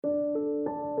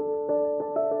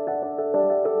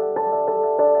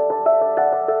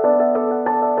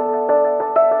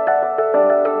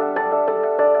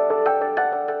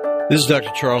This is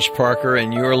Dr. Charles Parker,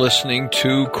 and you're listening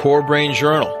to Core Brain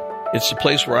Journal. It's the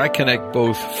place where I connect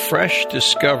both fresh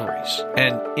discoveries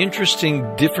and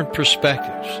interesting different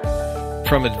perspectives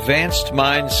from advanced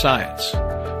mind science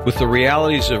with the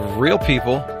realities of real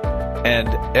people and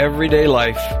everyday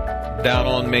life down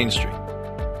on Main Street.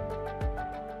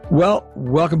 Well,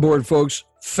 welcome aboard, folks.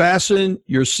 Fasten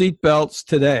your seatbelts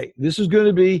today. This is going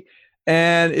to be,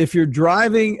 and if you're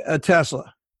driving a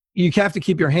Tesla, you have to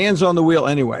keep your hands on the wheel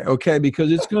anyway, okay? Because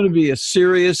it's going to be a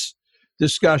serious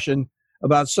discussion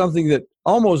about something that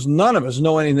almost none of us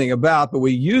know anything about, but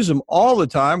we use them all the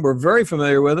time. We're very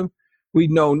familiar with them. We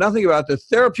know nothing about the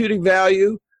therapeutic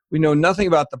value. We know nothing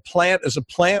about the plant as a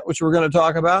plant, which we're going to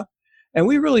talk about. And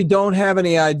we really don't have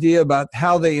any idea about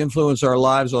how they influence our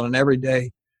lives on an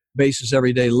everyday basis,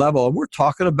 everyday level. And we're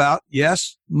talking about,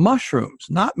 yes, mushrooms,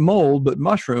 not mold, but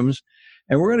mushrooms.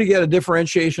 And we're going to get a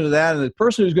differentiation of that. And the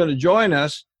person who's going to join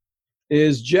us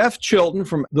is Jeff Chilton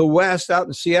from the West, out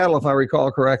in Seattle, if I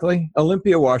recall correctly,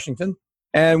 Olympia, Washington.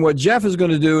 And what Jeff is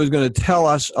going to do is going to tell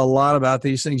us a lot about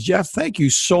these things. Jeff, thank you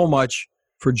so much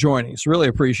for joining us. Really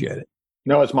appreciate it.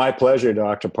 No, it's my pleasure,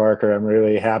 Dr. Parker. I'm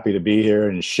really happy to be here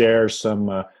and share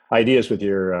some ideas with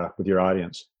your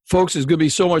audience. Folks, it's going to be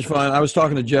so much fun. I was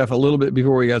talking to Jeff a little bit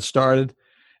before we got started.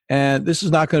 And this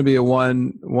is not going to be a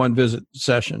one visit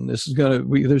session. This is going to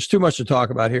there's too much to talk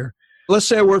about here. Let's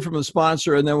say a word from the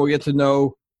sponsor, and then we'll get to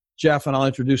know Jeff, and I'll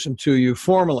introduce him to you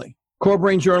formally. Core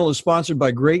Brain Journal is sponsored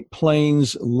by Great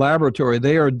Plains Laboratory.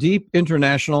 They are deep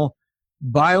international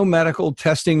biomedical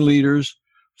testing leaders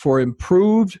for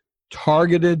improved,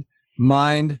 targeted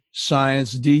mind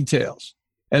science details.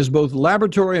 As both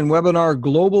laboratory and webinar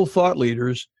global thought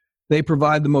leaders, they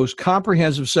provide the most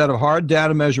comprehensive set of hard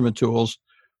data measurement tools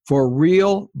for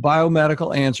real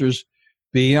biomedical answers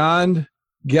beyond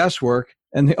guesswork.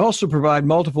 And they also provide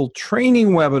multiple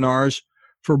training webinars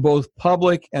for both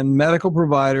public and medical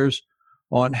providers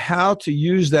on how to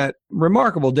use that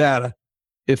remarkable data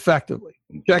effectively.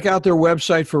 Check out their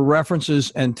website for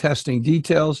references and testing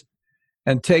details.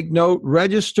 And take note,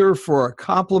 register for a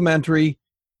complimentary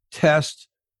test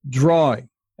drawing.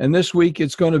 And this week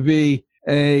it's going to be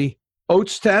a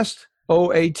OATS test,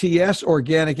 OATS,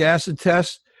 organic acid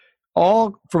test,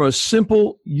 all from a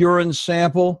simple urine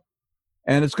sample.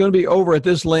 And it's going to be over at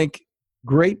this link,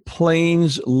 Great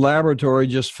Plains Laboratory,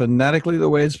 just phonetically the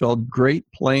way it's spelled,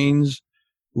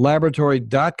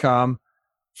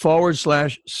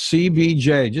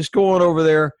 greatplainslaboratory.com/CBJ. Just go on over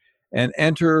there and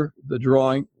enter the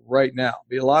drawing right now.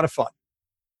 Be a lot of fun.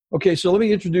 Okay, so let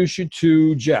me introduce you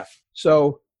to Jeff.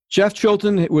 So Jeff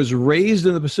Chilton was raised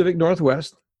in the Pacific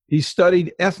Northwest. He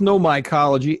studied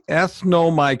ethnomycology,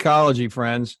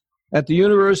 friends, at the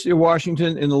University of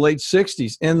Washington in the late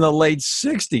 60s. In the late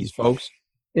 60s, folks.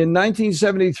 In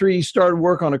 1973, he started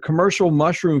work on a commercial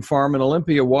mushroom farm in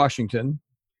Olympia, Washington.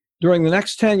 During the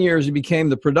next 10 years, he became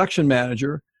the production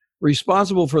manager,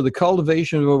 responsible for the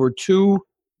cultivation of over 2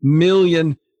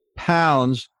 million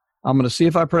pounds. I'm going to see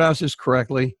if I pronounce this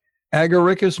correctly.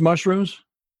 Agaricus mushrooms?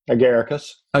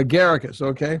 Agaricus,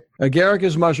 okay.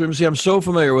 Agaricus mushrooms. See, I'm so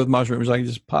familiar with mushrooms, I can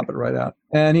just pop it right out.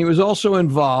 And he was also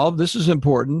involved, this is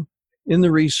important, in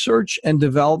the research and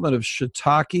development of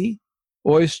shiitake,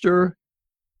 oyster,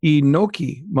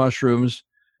 enoki mushrooms,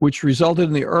 which resulted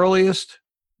in the earliest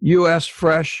U.S.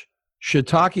 fresh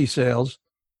shiitake sales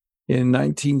in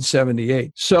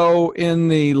 1978. So in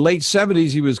the late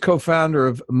 70s, he was co-founder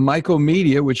of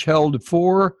Mycomedia, which held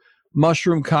 4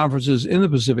 mushroom conferences in the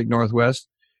Pacific Northwest.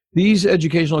 These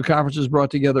educational conferences brought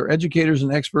together educators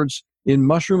and experts in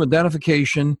mushroom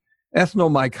identification,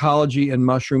 ethnomycology, and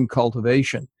mushroom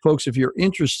cultivation. Folks, if you're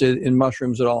interested in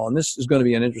mushrooms at all, and this is going to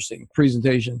be an interesting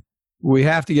presentation,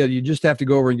 you just have to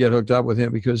go over and get hooked up with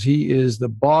him because he is the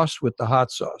boss with the hot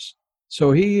sauce.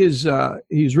 So he's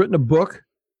written a book,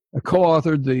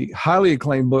 co-authored the highly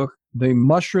acclaimed book, The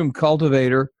Mushroom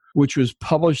Cultivator, which was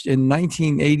published in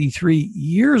 1983,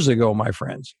 years ago, my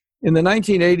friends. In the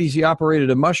 1980s, he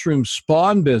operated a mushroom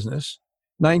spawn business.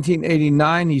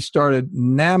 1989, he started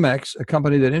Namex, a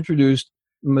company that introduced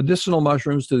medicinal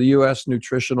mushrooms to the U.S.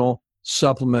 nutritional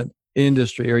supplement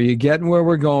industry. Are you getting where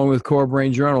we're going with Core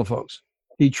Brain Journal, folks?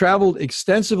 He traveled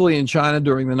extensively in China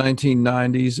during the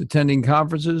 1990s, attending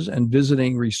conferences and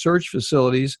visiting research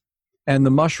facilities and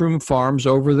the mushroom farms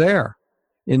over there.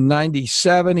 In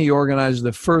 97, he organized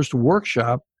the first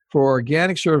workshop for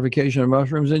organic certification of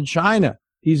mushrooms in China.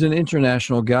 He's an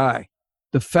international guy.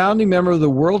 The founding member of the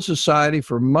World Society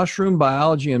for Mushroom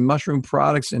Biology and Mushroom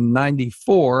Products in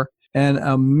 94, and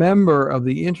a member of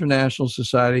the International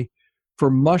Society for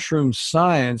Mushroom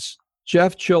Science.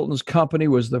 Jeff Chilton's company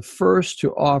was the first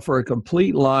to offer a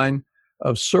complete line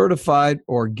of certified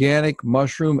organic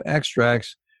mushroom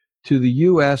extracts to the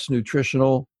U.S.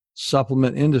 nutritional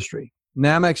supplement industry.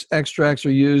 Nammex extracts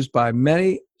are used by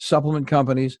many supplement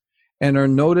companies and are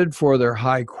noted for their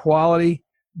high quality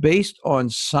based on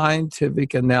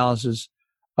scientific analysis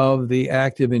of the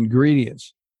active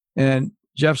ingredients. And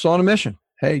Jeff's on a mission.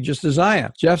 Hey, just as I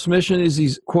am. Jeff's mission is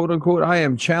he's, quote unquote, I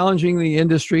am challenging the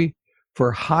industry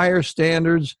for higher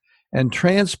standards and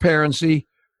transparency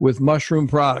with mushroom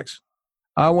products.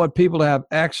 I want people to have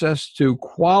access to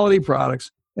quality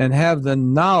products and have the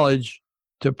knowledge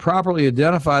to properly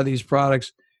identify these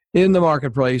products in the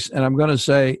marketplace. And I'm going to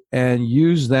say, and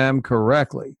use them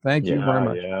correctly. Thank you very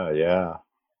much. Yeah.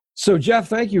 So, Jeff,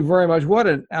 thank you very much. What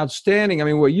an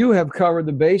outstanding, what you have covered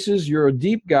the bases. You're a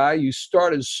deep guy. You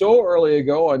started so early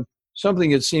ago on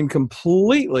something that seemed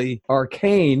completely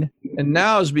arcane and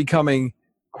now is becoming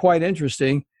quite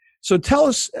interesting. So tell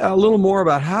us a little more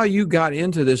about how you got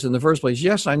into this in the first place.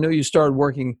 Yes, I know you started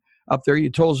working up there. You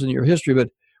told us in your history, but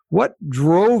what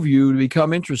drove you to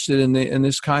become interested in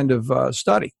this kind of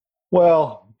study?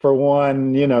 Well, for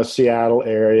one, Seattle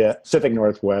area, Pacific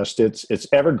Northwest, it's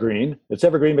evergreen. It's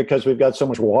evergreen because we've got so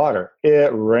much water.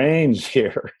 It rains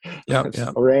here. It's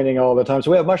raining all the time.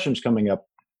 So we have mushrooms coming up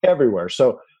everywhere.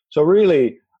 So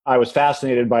really, I was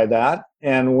fascinated by that.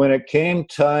 And when it came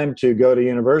time to go to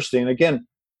university, and again,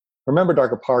 remember,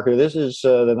 Dr. Parker, this is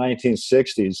the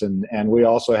 1960s, and we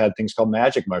also had things called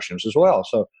magic mushrooms as well.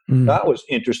 So that was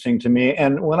interesting to me.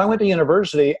 And when I went to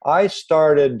university, I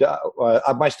started,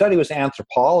 my study was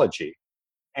anthropology.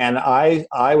 And I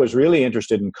was really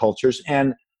interested in cultures,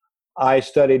 and I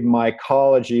studied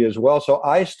mycology as well. So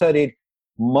I studied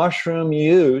mushroom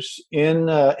use in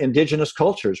indigenous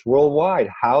cultures worldwide,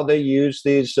 how they use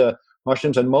these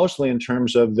mushrooms, and mostly in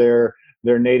terms of their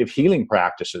native healing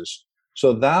practices.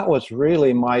 So that was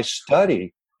really my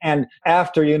study. And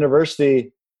after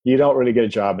university, you don't really get a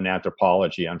job in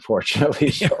anthropology,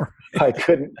 unfortunately. So I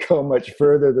couldn't go much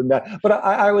further than that. But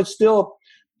I was still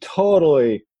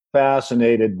totally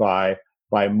fascinated by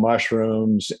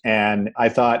mushrooms. And I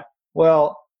thought,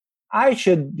 well, I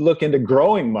should look into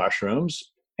growing mushrooms.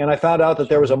 And I found out that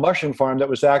there was a mushroom farm that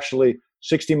was actually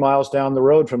 60 miles down the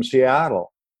road from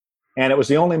Seattle. And it was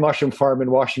the only mushroom farm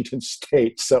in Washington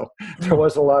State. So there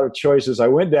wasn't a lot of choices. I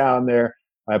went down there.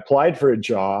 I applied for a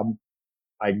job.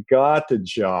 I got the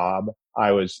job.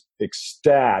 I was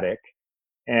ecstatic.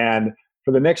 And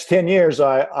for the next 10 years,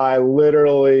 I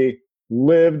literally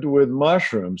lived with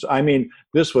mushrooms.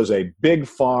 This was a big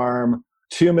farm,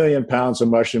 2 million pounds of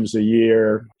mushrooms a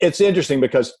year. It's interesting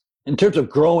because in terms of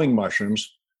growing mushrooms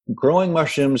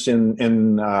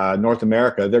in North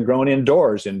America, they're grown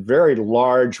indoors in very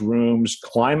large rooms,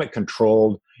 climate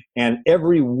controlled. And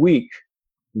every week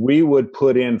we would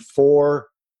put in 4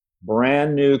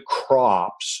 brand new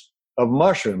crops of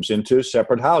mushrooms into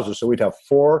separate houses. So we'd have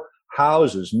 4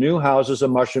 houses, new houses of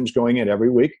mushrooms going in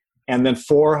every week. And then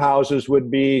 4 houses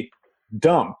would be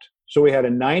dumped. So we had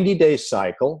a 90-day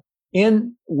cycle.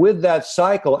 With that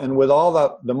cycle and with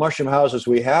all the mushroom houses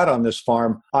we had on this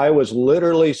farm, I was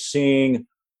literally seeing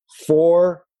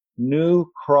 4 new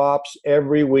crops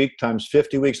every week times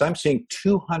 50 weeks. I'm seeing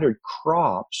 200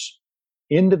 crops,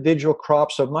 individual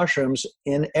crops of mushrooms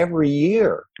in every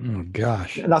year. Oh,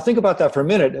 gosh. Now think about that for a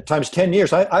minute. Times 10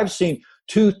 years, I've seen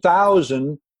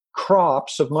 2,000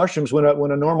 crops of mushrooms when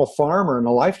a normal farmer in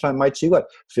a lifetime might see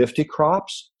 50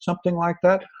 crops, something like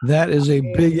that. That is a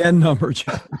big end number,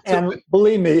 Jeff. And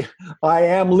believe me, I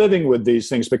am living with these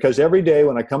things because every day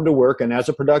when I come to work and as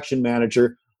a production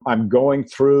manager, I'm going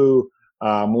through,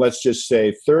 let's just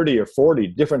say 30 or 40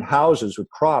 different houses with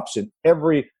crops in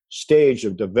every stage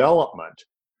of development.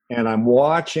 And I'm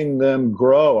watching them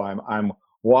grow. I'm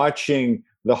watching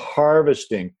the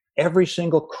harvesting. Every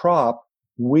single crop,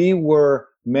 we were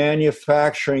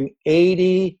manufacturing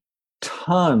 80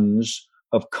 tons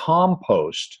of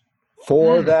compost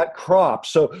for that crop.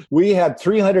 So we had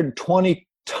 320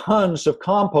 tons of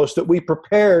compost that we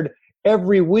prepared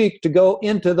every week to go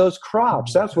into those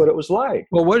crops. That's what it was like.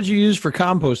 Well, what did you use for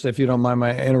compost, if you don't mind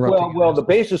my interrupting? Well, the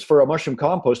basis for a mushroom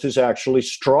compost is actually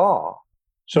straw.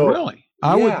 So really?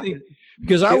 I would think,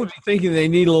 because I would be thinking they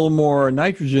need a little more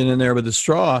nitrogen in there with the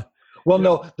straw. Well,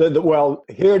 no. Well,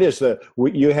 here it is.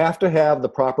 You have to have the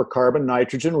proper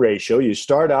carbon-nitrogen ratio. You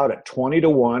start out at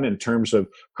 20-1 in terms of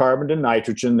carbon to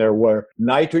nitrogen. There were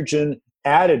nitrogen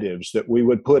additives that we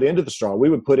would put into the straw.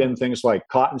 We would put in things like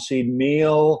cottonseed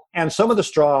meal. And some of the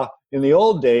straw, in the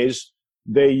old days,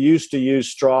 they used to use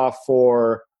straw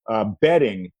for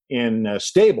bedding in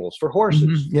stables for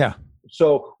horses. Mm-hmm. Yeah.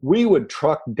 So we would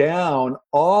truck down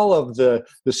all of the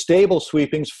stable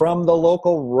sweepings from the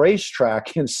local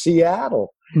racetrack in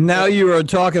Seattle. Now you are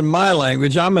talking my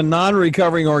language. I'm a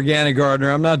non-recovering organic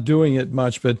gardener. I'm not doing it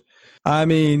much, but I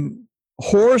mean,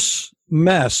 horse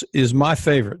mess is my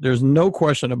favorite. There's no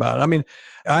question about it. I mean,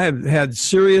 I have had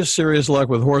serious luck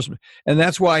with horse, and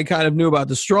that's why I kind of knew about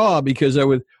the straw, because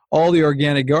all the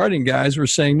organic gardening guys were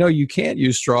saying, no, you can't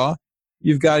use straw.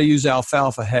 You've got to use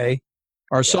alfalfa hay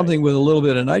or something with a little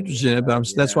bit of nitrogen in it. But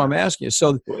that's why I'm asking you.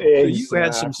 So you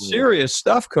had some serious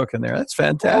stuff cooking there. That's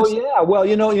fantastic. Oh yeah. Well,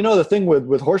 the thing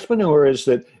with horse manure is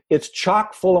that it's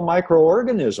chock full of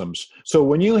microorganisms. So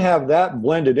when you have that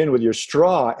blended in with your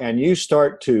straw and you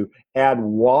start to add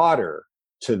water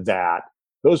to that,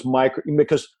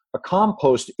 because a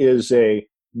compost is a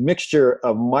mixture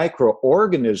of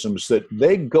microorganisms that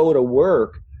they go to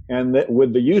work, and that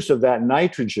with the use of that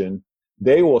nitrogen,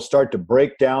 they will start to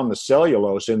break down the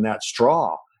cellulose in that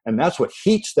straw. And that's what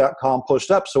heats that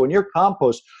compost up. So when your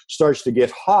compost starts to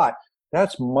get hot,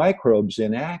 that's microbes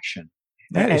in action.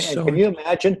 And can you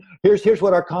imagine? Here's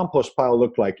what our compost pile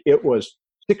looked like. It was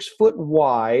 6 foot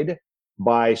wide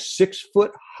by 6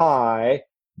 foot high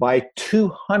by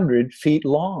 200 feet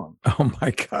long. Oh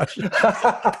my gosh.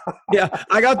 Yeah,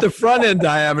 I got the front end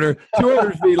diameter,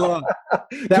 200 feet long.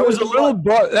 That was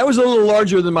a little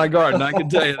larger than my garden, I can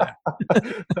tell you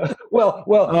that. well,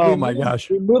 oh my gosh.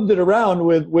 We moved it around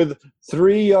with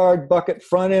 3-yard bucket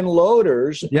front end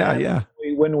loaders. Yeah.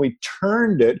 When we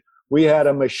turned it, we had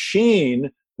a machine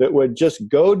that would just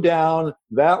go down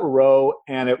that row,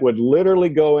 and it would literally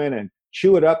go in and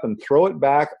chew it up and throw it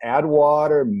back, add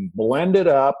water, blend it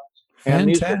up.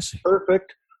 Fantastic. And these are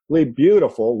perfectly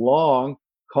beautiful, long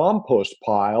compost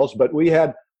piles. But we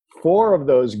had 4 of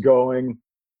those going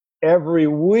every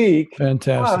week.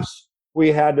 Fantastic. Plus,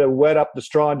 we had to wet up the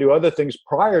straw and do other things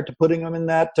prior to putting them in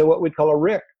that, what we'd call a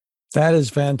rick. That is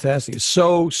fantastic.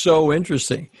 So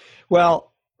interesting.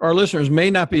 Well, our listeners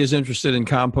may not be as interested in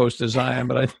compost as I am,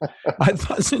 but I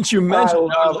thought, since you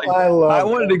mentioned it, I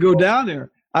wanted to go down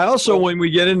there. I also, when we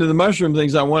get into the mushroom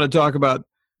things, I want to talk about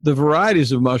the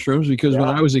varieties of mushrooms, because when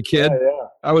I was a kid,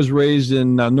 I was raised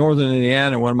in northern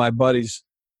Indiana. One of my buddies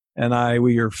and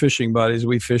we were fishing buddies.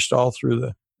 We fished all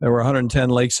through there were 110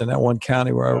 lakes in that one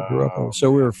county where I grew up.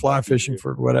 So we were fly fishing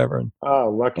for whatever.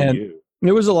 Lucky you.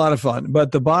 It was a lot of fun.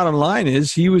 But the bottom line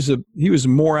is he was a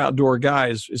more outdoor guy.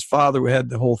 His father had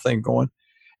the whole thing going.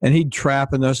 And he'd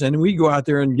trapping us, and we'd go out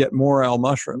there and get morel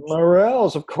mushrooms.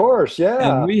 Morels, of course,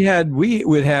 yeah. And we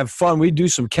would have fun. We'd do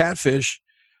some catfish,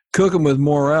 cook them with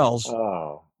morels.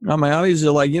 Oh. I mean,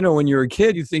 obviously, when you're a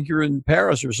kid, you think you're in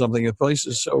Paris or something. The place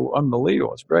is so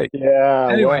unbelievable. It's great. Yeah.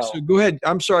 Anyway, so go ahead.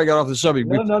 I'm sorry I got off the subject.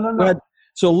 No. Go ahead.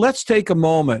 So let's take a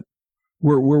moment.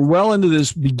 We're well into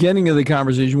this beginning of the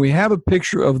conversation. We have a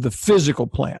picture of the physical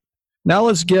plant. Now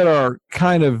let's get our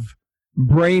kind of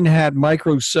brain hat,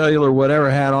 microcellular, whatever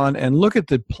hat on, and look at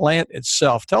the plant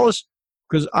itself. Tell us,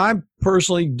 because I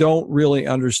personally don't really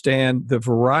understand the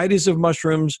varieties of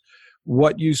mushrooms,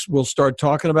 what you will start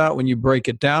talking about when you break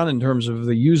it down in terms of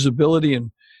the usability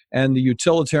and the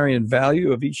utilitarian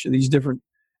value of each of these different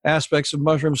aspects of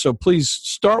mushrooms. So please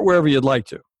start wherever you'd like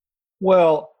to.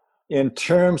 Well, in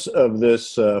terms of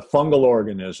this fungal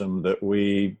organism that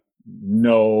we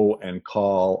know and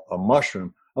call a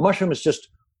mushroom is just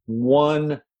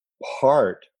one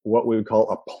part, what we would call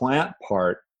a plant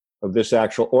part of this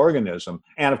actual organism.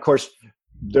 And of course,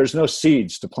 there's no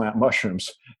seeds to plant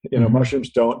mushrooms. Mushrooms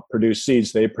don't produce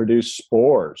seeds, they produce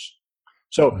spores.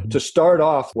 So to start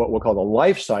off what we'll call the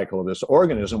life cycle of this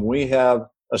organism, we have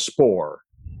a spore,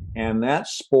 and that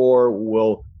spore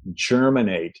will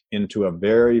germinate into a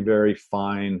very, very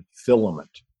fine filament.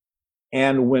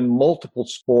 And when multiple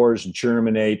spores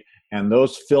germinate, and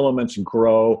those filaments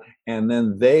grow, and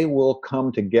then they will come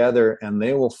together and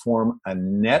they will form a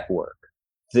network.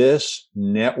 This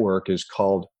network is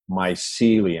called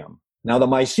mycelium. Now, the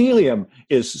mycelium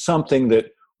is something that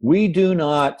we do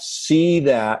not see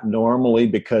that normally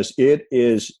because it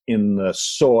is in the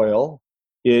soil,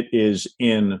 it is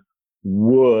in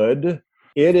wood,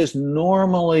 it is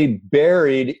normally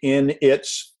buried in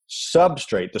its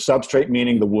substrate, the substrate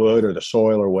meaning the wood or the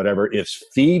soil or whatever it's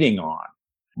feeding on.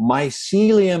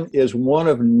 Mycelium is one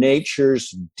of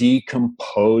nature's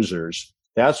decomposers.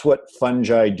 That's what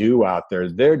fungi do out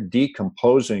there. They're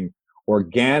decomposing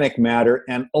organic matter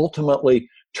and ultimately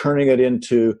turning it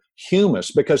into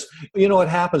humus. Because, what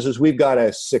happens is we've got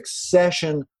a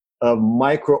succession of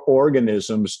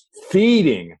microorganisms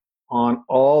feeding on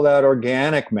all that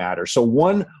organic matter. So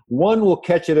one will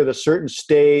catch it at a certain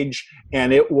stage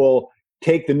and it will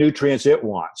take the nutrients it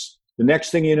wants. The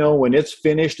next thing you know, when it's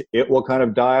finished, it will kind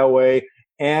of die away,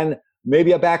 and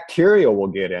maybe a bacteria will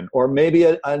get in, or maybe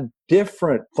a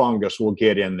different fungus will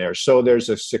get in there. So there's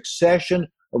a succession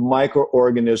of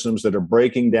microorganisms that are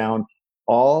breaking down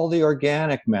all the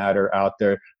organic matter out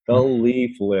there, the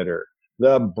leaf litter,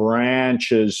 the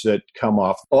branches that come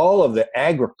off, all of the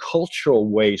agricultural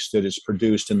waste that is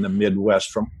produced in the Midwest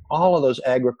from all of those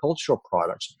agricultural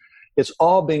products. It's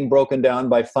all being broken down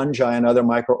by fungi and other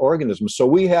microorganisms. So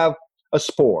we have a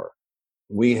spore.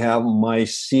 We have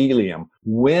mycelium.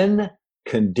 When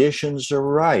conditions are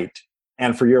right,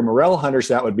 and for your morel hunters,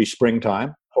 that would be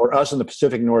springtime. For us in the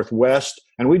Pacific Northwest,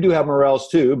 and we do have morels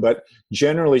too, but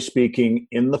generally speaking,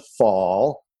 in the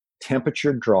fall,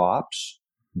 temperature drops,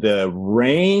 the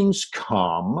rains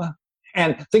come,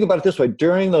 and think about it this way,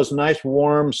 during those nice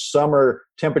warm summer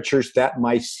temperatures, that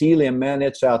mycelium, man,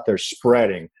 it's out there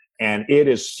spreading, and it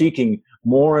is seeking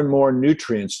more and more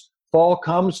nutrients. Fall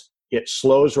comes, it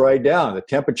slows right down. The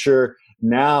temperature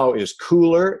now is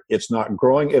cooler, it's not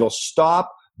growing, it'll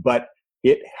stop, but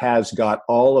it has got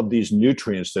all of these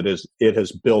nutrients that it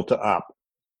has built up.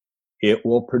 It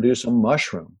will produce a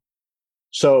mushroom.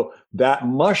 So that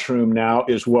mushroom now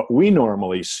is what we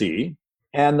normally see.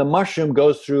 And the mushroom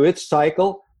goes through its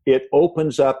cycle. It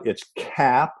opens up its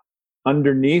cap.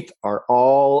 Underneath are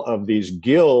all of these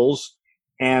gills.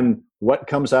 And what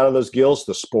comes out of those gills?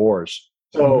 The spores.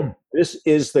 So this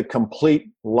is the complete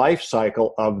life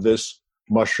cycle of this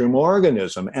mushroom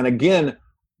organism. And again,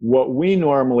 what we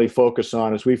normally focus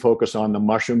on is we focus on the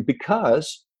mushroom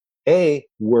because we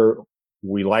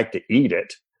like to eat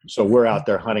it. So we're out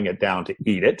there hunting it down to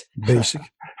eat it. Basic.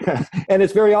 And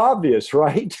it's very obvious,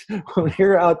 right? When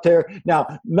you're out there.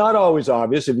 Now, not always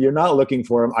obvious. If you're not looking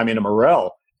for them, I mean, a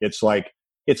morel, it's like,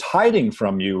 it's hiding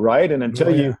from you, right? And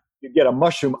until you get a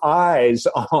mushroom eyes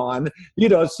on, you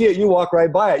don't see it. You walk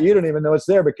right by it. You don't even know it's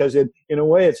there because in a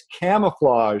way it's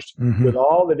camouflaged with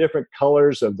all the different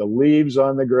colors of the leaves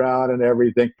on the ground and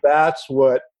everything. That's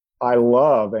what I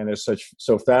love and is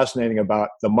so fascinating about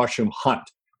the mushroom hunt.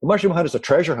 The mushroom hunt is a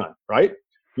treasure hunt, right?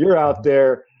 You're out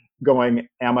there going,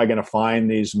 am I going to find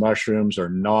these mushrooms or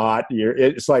not?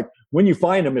 It's like when you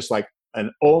find them, it's like an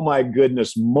oh my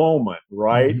goodness moment,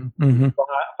 right?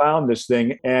 Found this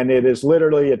thing, and it is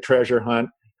literally a treasure hunt.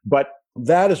 But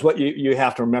that is what you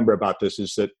have to remember about this,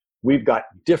 is that we've got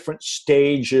different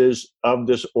stages of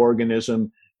this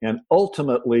organism, and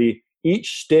ultimately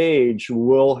each stage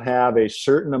will have a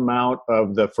certain amount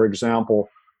of the, for example,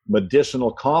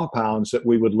 medicinal compounds that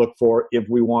we would look for if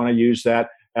we want to use that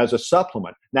as a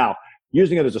supplement. Now,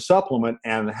 using it as a supplement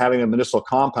and having the medicinal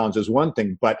compounds is one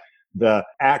thing, but the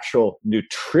actual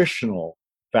nutritional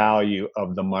value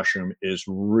of the mushroom is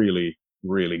really,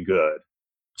 really good.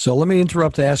 So let me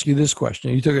interrupt to ask you this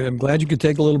question. I'm glad you could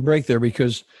take a little break there,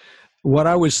 because what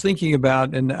I was thinking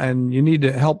about, and you need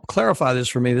to help clarify this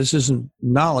for me. This isn't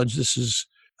knowledge. This is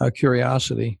a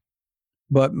curiosity.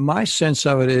 But my sense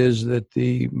of it is that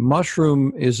the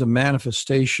mushroom is a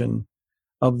manifestation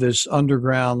of this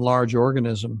underground large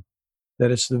organism,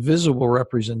 that it's the visible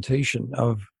representation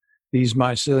of these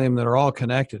mycelium that are all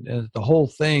connected, and the whole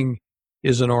thing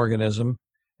is an organism,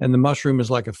 and the mushroom is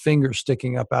like a finger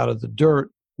sticking up out of the dirt,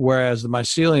 whereas the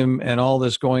mycelium and all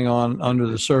this going on under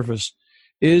the surface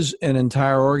is an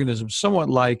entire organism, somewhat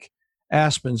like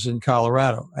aspens in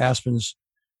Colorado. Aspens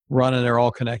run and they're all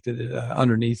connected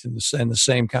underneath in the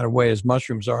same kind of way as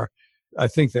mushrooms are. I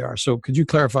think they are. So could you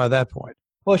clarify that point?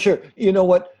 Well, sure. You know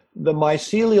what? The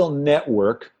mycelial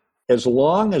network, as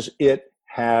long as it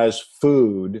has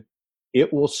food,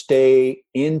 it will stay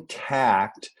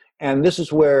intact. And this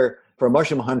is where, for a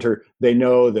mushroom hunter, they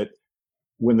know that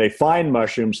when they find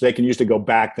mushrooms, they can usually go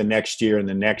back the next year and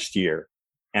the next year,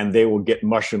 and they will get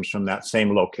mushrooms from that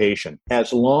same location.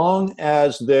 As long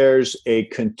as there's a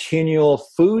continual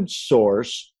food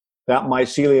source, that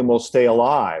mycelium will stay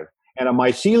alive. And a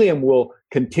mycelium will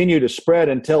continue to spread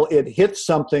until it hits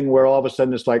something where all of a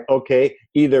sudden it's like, okay,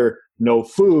 either no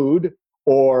food,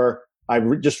 or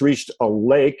I've just reached a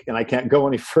lake and I can't go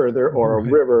any further, or a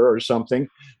river or something.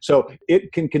 So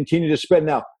it can continue to spread.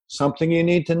 Now, something you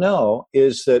need to know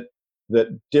is that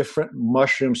different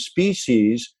mushroom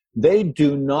species, they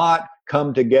do not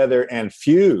come together and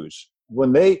fuse.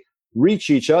 When they reach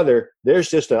each other, there's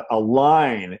just a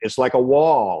line. It's like a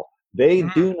wall. They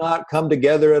do not come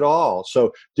together at all.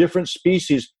 So different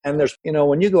species, and there's,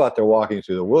 when you go out there walking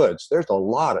through the woods, there's a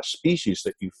lot of species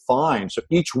that you find. So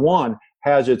each one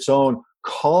has its own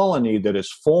colony that is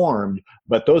formed,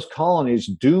 but those colonies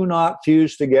do not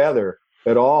fuse together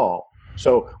at all.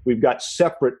 So we've got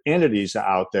separate entities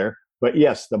out there. But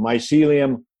yes, the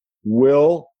mycelium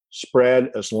will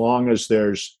spread as long as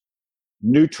there's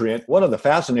nutrient. One of the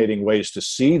fascinating ways to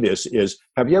see this is,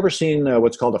 have you ever seen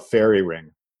what's called a fairy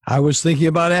ring? I was thinking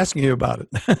about asking you about it.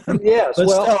 Yes.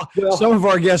 Well, some of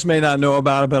our guests may not know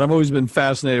about it, but I've always been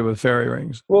fascinated with fairy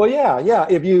rings. Well, yeah.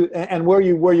 If you and where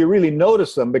you really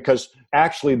notice them, because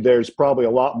actually there's probably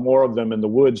a lot more of them in the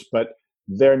woods, but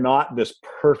they're not this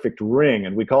perfect ring.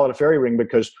 And we call it a fairy ring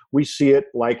because we see it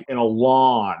like in a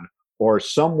lawn or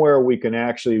somewhere we can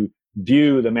actually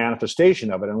view the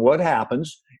manifestation of it. And what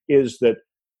happens is that,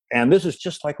 and this is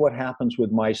just like what happens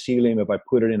with mycelium if I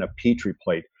put it in a Petri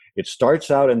plate. It starts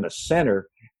out in the center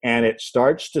and it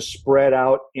starts to spread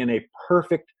out in a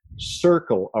perfect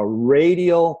circle, a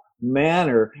radial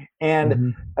manner.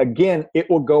 And again, it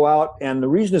will go out. And the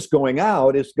reason it's going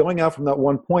out is going out from that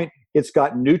one point, it's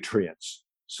got nutrients.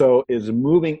 So it's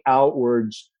moving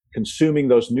outwards, consuming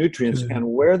those nutrients. And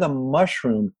where the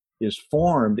mushroom is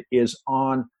formed is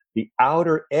on the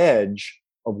outer edge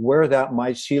of where that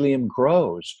mycelium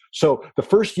grows. So the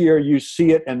first year you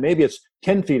see it, and maybe it's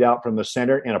 10 feet out from the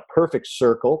center in a perfect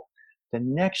circle. The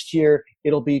next year,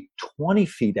 it'll be 20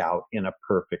 feet out in a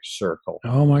perfect circle.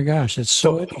 Oh my gosh, that's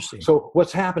so interesting. So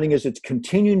what's happening is it's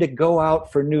continuing to go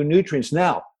out for new nutrients.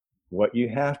 Now, what you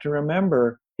have to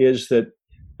remember is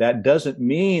that doesn't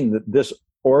mean that this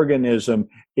organism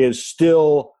is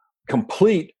still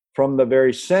complete from the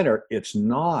very center. It's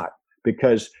not,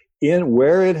 because in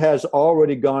where it has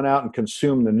already gone out and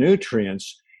consumed the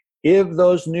nutrients, if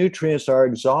those nutrients are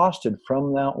exhausted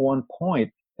from that one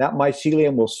point, that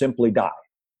mycelium will simply die.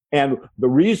 And the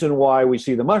reason why we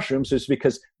see the mushrooms is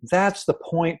because that's the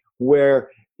point where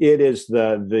it is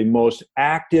the most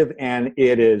active, and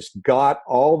it has got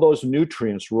all those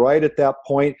nutrients right at that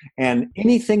point. And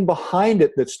anything behind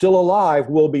it that's still alive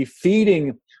will be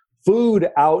feeding food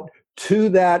out to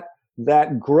that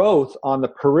growth on the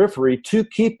periphery to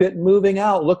keep it moving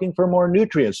out, looking for more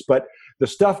nutrients. But the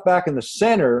stuff back in the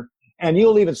center, and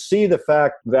you'll even see the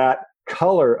fact that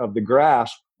color of the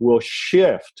grass will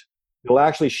shift. It'll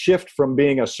actually shift from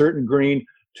being a certain green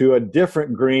to a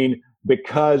different green,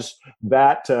 because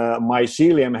that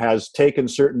mycelium has taken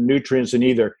certain nutrients and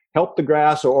either helped the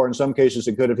grass, or in some cases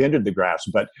it could have hindered the grass.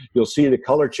 But you'll see the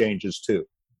color changes too.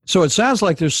 So it sounds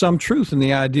like there's some truth in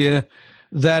the idea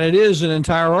that it is an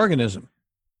entire organism.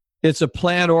 It's a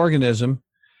plant organism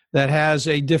that has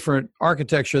a different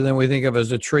architecture than we think of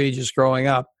as a tree just growing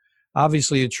up.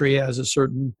 Obviously, a tree has a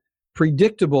certain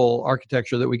predictable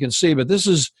architecture that we can see, but this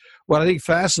is what I think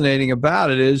fascinating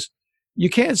about it is you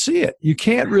can't see it. You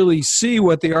can't really see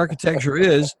what the architecture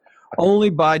is. Only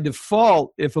by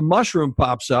default, if a mushroom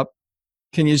pops up,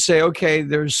 can you say, okay,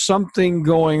 there's something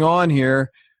going on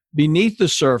here beneath the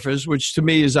surface, which to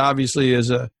me is obviously, as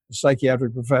a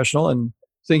psychiatric professional and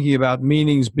thinking about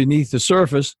meanings beneath the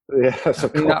surface. Yes,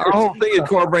 of course. Our whole thing at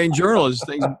Core Brain Journal is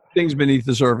things beneath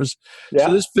the surface. Yeah.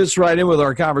 So this fits right in with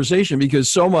our conversation, because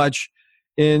so much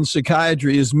in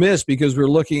psychiatry is missed because we're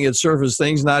looking at surface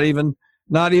things, not even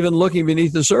looking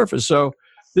beneath the surface. So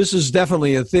this is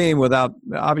definitely a theme without,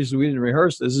 obviously we didn't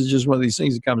rehearse this. This is just one of these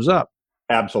things that comes up.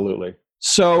 Absolutely.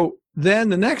 So then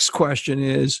the next question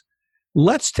is,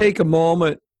 let's take a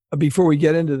moment before we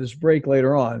get into this break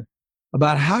later on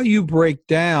about how you break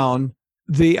down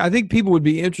I think people would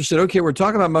be interested. Okay, we're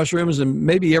talking about mushrooms, and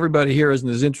maybe everybody here isn't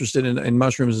as interested in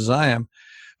mushrooms as I am,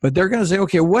 but they're going to say,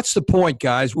 okay, what's the point,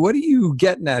 guys? What are you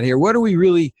getting at here? What are we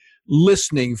really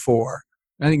listening for?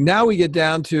 I think now we get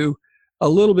down to a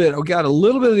little bit of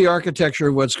the architecture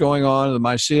of what's going on, the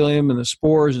mycelium and the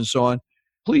spores and so on.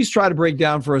 Please try to break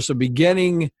down for us a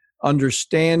beginning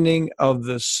understanding of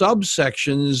the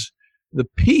subsections, the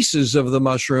pieces of the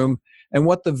mushroom, and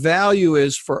what the value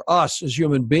is for us as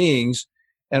human beings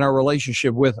and our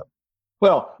relationship with them.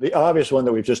 Well, the obvious one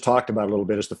that we've just talked about a little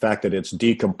bit is the fact that it's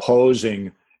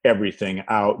decomposing everything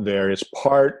out there. It's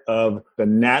part of the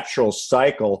natural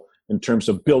cycle in terms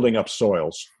of building up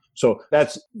soils. So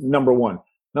that's number one.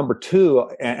 Number two,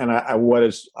 and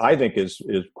what I think is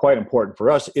quite important for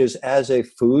us, is as a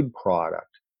food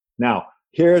product. Now,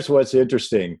 here's what's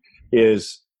interesting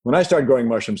is when I started growing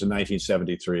mushrooms in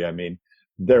 1973,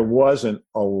 there wasn't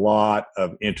a lot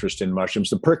of interest in mushrooms.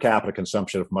 The per capita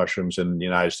consumption of mushrooms in the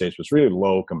United States was really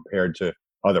low compared to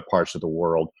other parts of the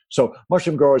world. So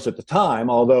mushroom growers at the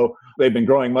time, although they've been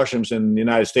growing mushrooms in the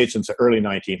United States since the early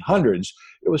 1900s,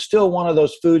 it was still one of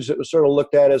those foods that was sort of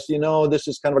looked at as, this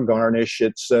is kind of a garnish.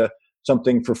 It's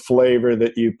something for flavor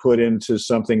that you put into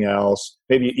something else.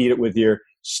 Maybe you eat it with your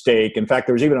steak. In fact,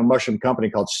 there was even a mushroom company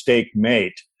called Steak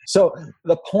Mate. So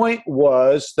the point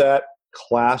was that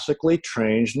classically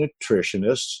trained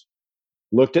nutritionists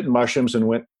looked at mushrooms and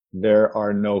went, there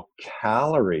are no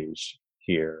calories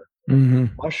here. Mm-hmm.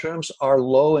 Mushrooms are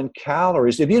low in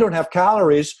calories. If you don't have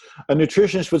calories, a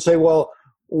nutritionist would say, well,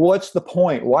 what's the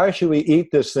point? Why should we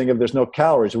eat this thing if there's no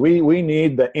calories? We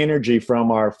need the energy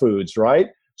from our foods, right?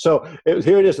 So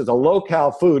here it is. It's a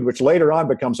low-cal food, which later on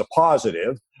becomes a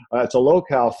positive. It's a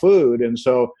low-cal food, and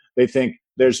so they think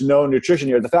there's no nutrition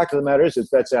here. The fact of the matter is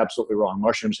that's absolutely wrong.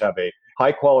 Mushrooms have a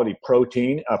high-quality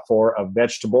protein for a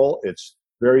vegetable. It's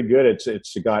very good.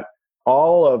 It's got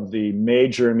all of the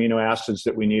major amino acids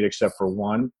that we need except for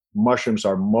one. Mushrooms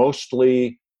are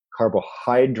mostly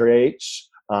carbohydrates.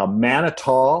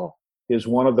 Mannitol is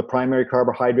one of the primary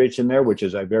carbohydrates in there, which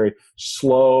is a very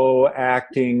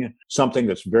slow-acting, something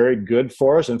that's very good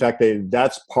for us. In fact,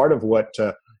 that's part of what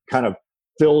kind of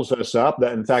fills us up.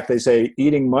 That, in fact, they say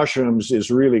eating mushrooms is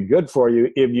really good for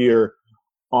you if you're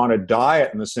on a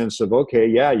diet in the sense of, okay,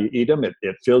 yeah, you eat them,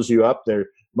 it fills you up.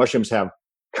 Mushrooms have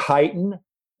chitin,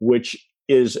 which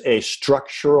is a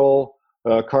structural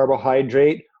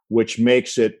carbohydrate, which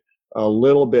makes it a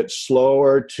little bit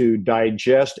slower to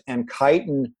digest. And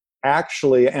chitin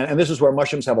actually, and this is where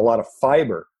mushrooms have a lot of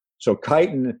fiber. So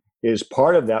chitin is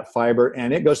part of that fiber,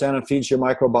 and it goes down and feeds your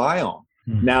microbiome.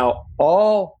 Now,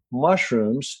 all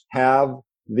mushrooms have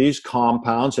these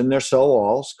compounds in their cell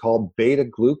walls called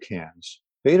beta-glucans.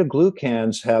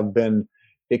 Beta-glucans have been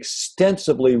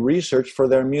extensively researched for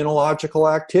their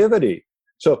immunological activity.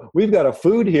 So we've got a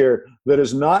food here that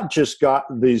has not just got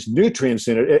these nutrients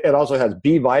in it. It also has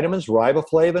B vitamins,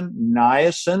 riboflavin,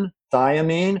 niacin,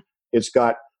 thiamine. It's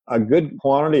got a good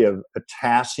quantity of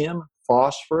potassium,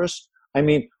 phosphorus. I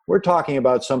mean, we're talking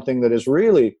about something that is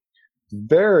really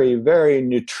very, very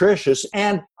nutritious.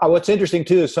 And what's interesting,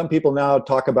 too, is some people now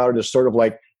talk about it as sort of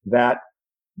like that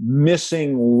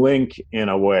missing link in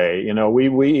a way. You know,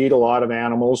 we eat a lot of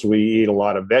animals. We eat a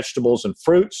lot of vegetables and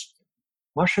fruits.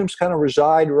 Mushrooms kind of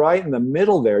reside right in the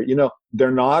middle there. You know, they're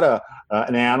not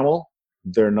an animal.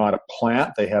 They're not a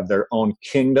plant. They have their own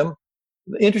kingdom.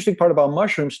 The interesting part about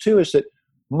mushrooms, too, is that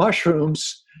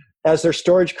mushrooms, as their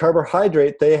storage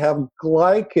carbohydrate, they have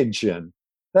glycogen.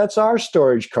 That's our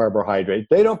storage carbohydrate.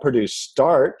 They don't produce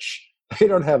starch. They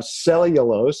don't have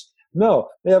cellulose. No,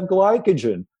 they have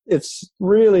glycogen. It's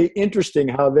really interesting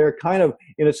how they're kind of,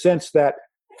 in a sense, that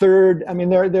third, I mean,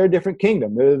 they're a different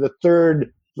kingdom. They're the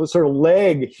third sort of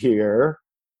leg here.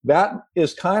 That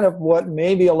is kind of what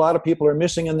maybe a lot of people are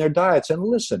missing in their diets. And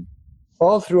listen,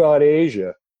 all throughout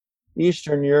Asia,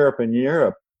 Eastern Europe and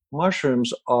Europe,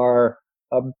 mushrooms are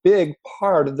a big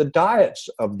part of the diets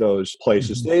of those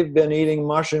places. They've been eating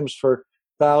mushrooms for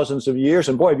thousands of years.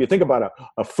 And boy, if you think about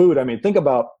a food, I mean, think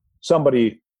about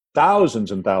somebody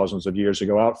thousands and thousands of years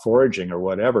ago out foraging or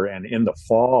whatever, and in the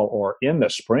fall or in the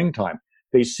springtime,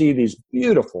 they see these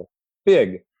beautiful,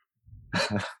 big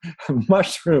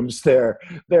mushrooms there.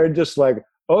 They're just like,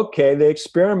 okay, they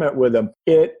experiment with them.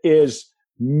 It is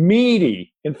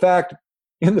meaty. In fact,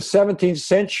 in the 17th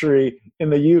century in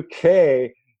the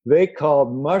UK, they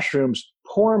called mushrooms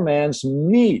poor man's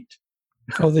meat.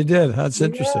 Oh, they did. That's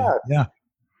interesting. Yeah.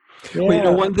 Well, you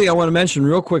know, one thing I want to mention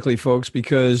real quickly, folks,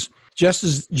 because just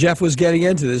as Jeff was getting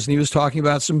into this, and he was talking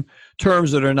about some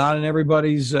terms that are not in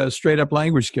everybody's straight up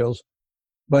language skills,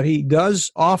 but he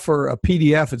does offer a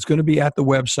PDF. It's going to be at the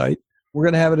website. We're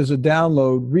going to have it as a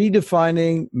download,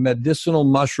 Redefining Medicinal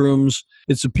Mushrooms.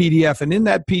 It's a PDF. And in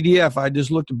that PDF, I just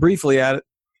looked briefly at it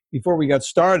before we got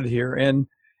started here, and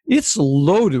it's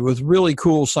loaded with really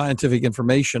cool scientific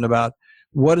information about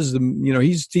what is the, you know,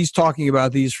 he's talking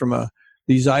about these from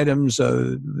these items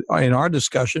in our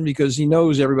discussion because he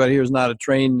knows everybody here is not a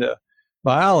trained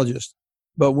biologist.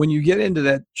 But when you get into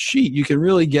that sheet, you can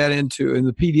really get into, in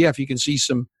the PDF, you can see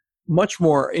some much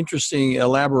more interesting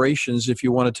elaborations if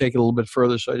you want to take it a little bit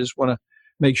further. So I just want to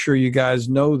make sure you guys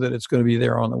know that it's going to be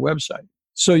there on the website.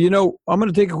 So, you know, I'm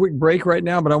going to take a quick break right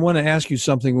now, but I want to ask you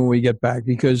something when we get back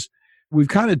because we've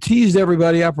kind of teased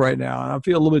everybody up right now. And I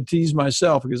feel a little bit teased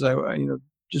myself because I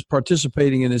just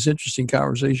participating in this interesting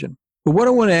conversation. But what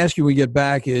I want to ask you when we get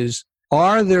back is,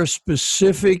 are there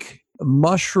specific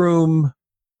mushroom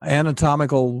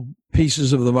anatomical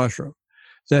pieces of the mushroom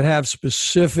that have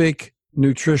specific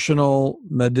nutritional,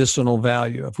 medicinal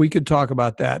value? If we could talk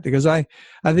about that, because I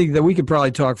think that we could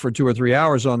probably talk for 2 or 3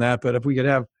 hours on that, but if we could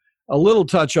have a little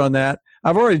touch on that.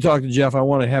 I've already talked to Jeff. I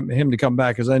want to have him to come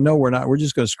back because I know we're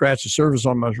just going to scratch the surface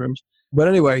on mushrooms. But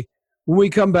anyway, when we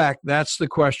come back, that's the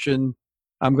question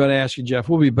I'm going to ask you, Jeff.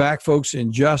 We'll be back, folks,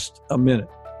 in just a minute.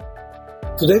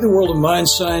 Today, the world of mind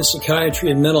science, psychiatry,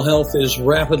 and mental health is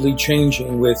rapidly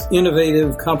changing with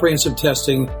innovative, comprehensive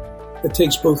testing that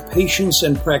takes both patients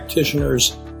and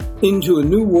practitioners into a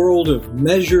new world of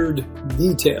measured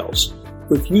details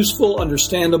with useful,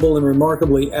 understandable, and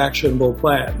remarkably actionable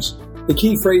plans. The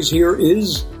key phrase here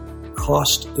is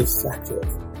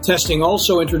cost-effective. Testing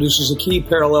also introduces a key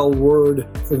parallel word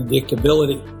for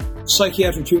predictability.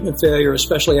 Psychiatric treatment failure,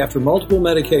 especially after multiple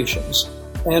medications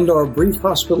and/or brief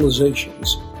hospitalizations,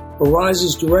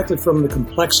 arises directly from the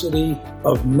complexity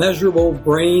of measurable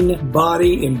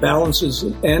brain-body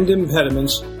imbalances and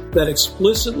impediments that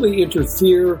explicitly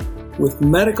interfere with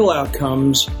medical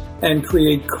outcomes and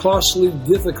create costly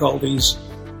difficulties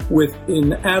with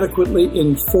inadequately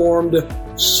informed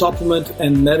supplement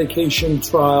and medication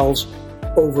trials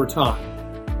over time.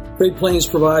 Great Plains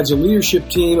provides a leadership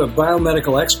team of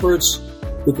biomedical experts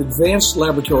with advanced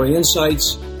laboratory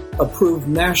insights, approved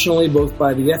nationally both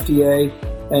by the FDA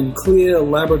and CLIA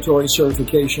laboratory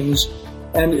certifications,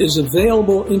 and is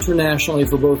available internationally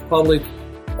for both public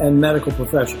and medical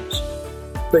professionals.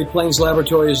 Great Plains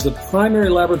Laboratory is the primary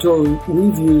laboratory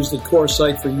we've used at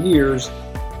CorePsych for years,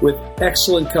 with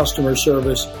excellent customer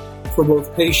service for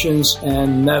both patients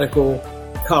and medical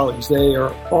colleagues. They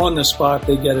are on the spot.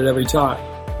 They get it every time.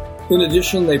 In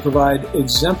addition, they provide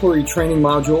exemplary training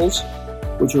modules,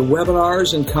 which are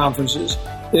webinars and conferences,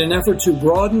 in an effort to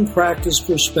broaden practice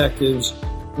perspectives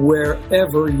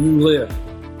wherever you live.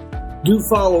 Do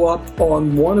follow up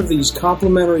on one of these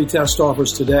complimentary test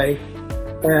offers today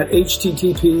at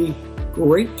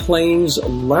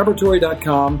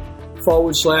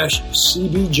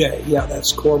http://greatplainslaboratory.com/CBJ. Yeah,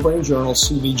 that's Core Brain Journal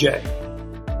CBJ.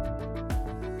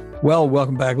 Well,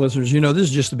 welcome back, listeners. You know, this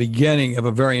is just the beginning of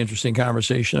a very interesting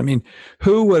conversation. I mean,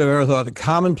 who would have ever thought the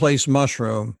commonplace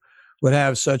mushroom would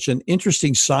have such an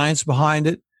interesting science behind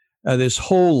it? This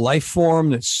whole life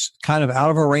form that's kind of out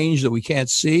of our range that we can't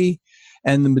see.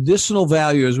 And the medicinal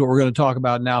value is what we're going to talk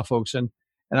about now, folks. And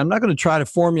I'm not going to try to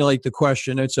formulate the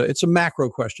question. It's a macro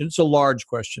question. It's a large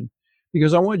question,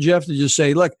 because I want Jeff to just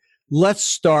say, look, let's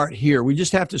start here. We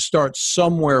just have to start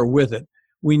somewhere with it.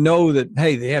 We know that,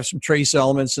 hey, they have some trace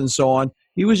elements and so on.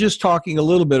 He was just talking a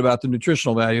little bit about the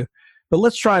nutritional value, but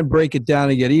let's try and break it down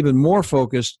and get even more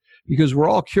focused, because we're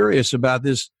all curious about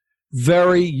this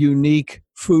very unique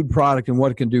food product and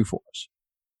what it can do for us.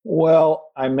 Well,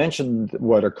 I mentioned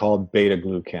what are called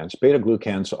beta-glucans.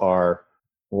 Beta-glucans are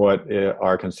what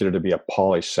are considered to be a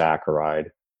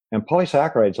polysaccharide. And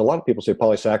polysaccharides, a lot of people say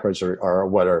polysaccharides are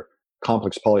what are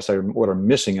complex polysaccharides, what are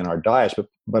missing in our diets.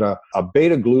 But a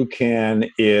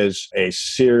beta-glucan is a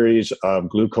series of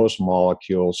glucose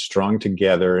molecules strung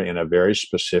together in a very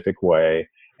specific way.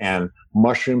 And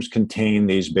mushrooms contain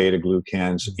these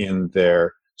beta-glucans in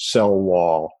their cell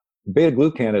wall.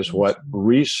 Beta-glucan is what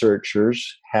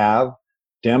researchers have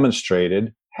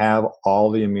demonstrated have all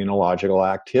the immunological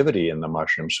activity in the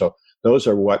mushroom. So those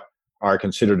are what are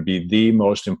considered to be the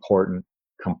most important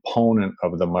component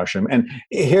of the mushroom. And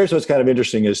here's what's kind of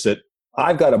interesting is that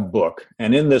I've got a book,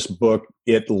 and in this book,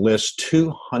 it lists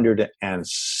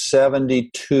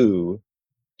 272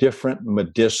 different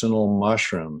medicinal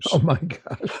mushrooms. Oh my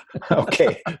gosh.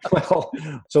 Okay. Well,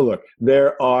 so look,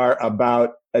 there are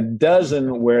about a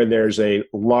dozen where there's a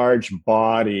large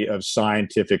body of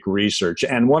scientific research.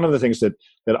 And one of the things that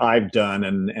I've done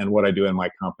and what I do in my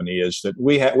company is that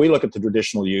we look at the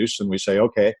traditional use and we say,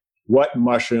 okay, what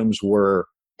mushrooms were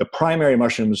the primary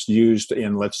mushrooms used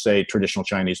in, let's say, traditional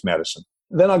Chinese medicine?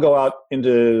 Then I'll go out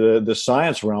into the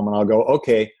science realm and I'll go,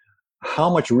 okay,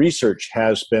 how much research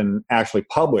has been actually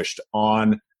published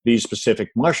on these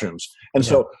specific mushrooms? And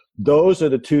so those are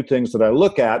the two things that I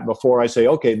look at before I say,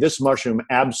 okay, this mushroom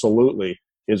absolutely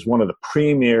is one of the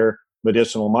premier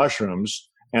medicinal mushrooms,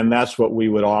 and that's what we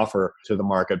would offer to the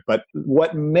market. But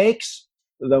what makes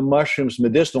the mushrooms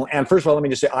medicinal, and first of all, let me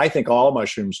just say, I think all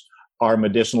mushrooms are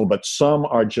medicinal, but some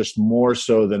are just more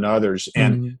so than others.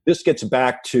 And this gets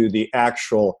back to the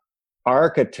actual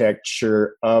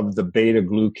architecture of the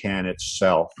beta-glucan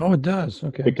itself. Oh, it does.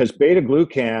 Okay. Because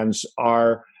beta-glucans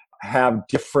have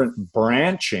different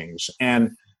branchings, and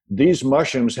these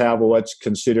mushrooms have what's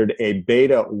considered a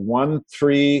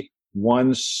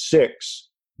beta-1316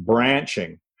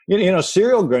 branching. You know,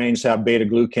 cereal grains have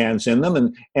beta-glucans in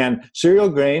them, and cereal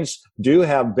grains do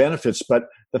have benefits, but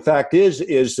the fact is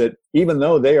that even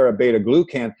though they are a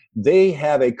beta-glucan, they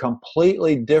have a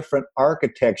completely different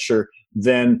architecture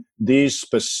than these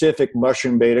specific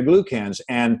mushroom beta-glucans,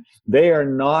 and they are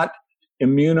not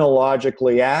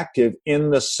immunologically active in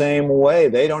the same way.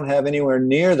 They don't have anywhere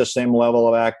near the same level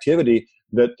of activity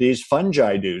that these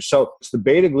fungi do. So it's the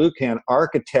beta-glucan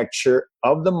architecture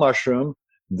of the mushroom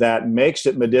that makes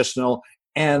it medicinal,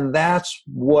 and that's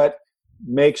what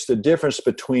makes the difference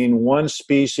between one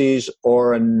species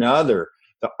or another.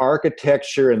 The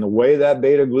architecture and the way that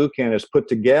beta-glucan is put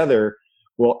together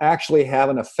will actually have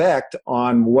an effect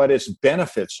on what its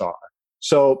benefits are.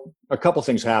 So a couple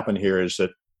things happen here is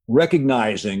that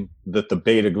recognizing that the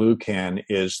beta-glucan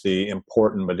is the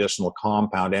important medicinal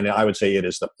compound, and I would say it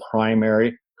is the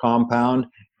primary compound,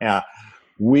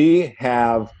 we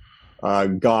have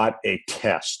got a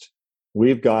test.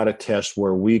 We've got a test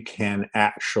where we can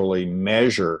actually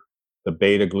measure the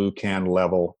beta-glucan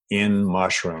level in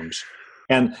mushrooms.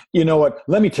 And you know what?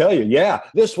 Let me tell you,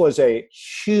 this was a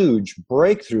huge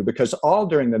breakthrough, because all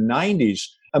during the 90s,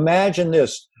 imagine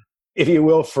this, if you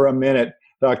will, for a minute,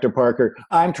 Dr. Parker,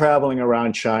 I'm traveling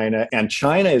around China, and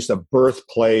China is the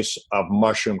birthplace of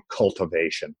mushroom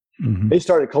cultivation. Mm-hmm. They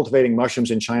started cultivating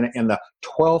mushrooms in China in the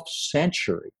 12th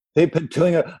century. They've been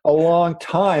doing it a long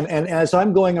time. And as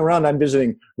I'm going around, I'm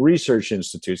visiting research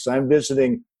institutes, I'm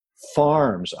visiting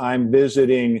farms, I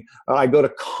go to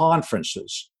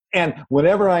conferences. And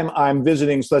whenever I'm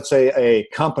visiting, let's say, a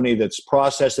company that's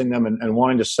processing them and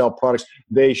wanting to sell products,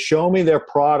 they show me their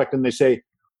product and they say,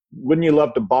 wouldn't you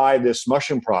love to buy this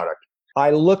mushroom product?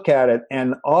 I look at it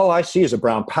and all I see is a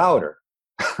brown powder.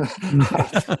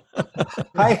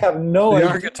 I have no idea.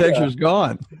 The architecture's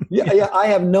gone. I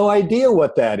have no idea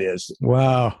what that is.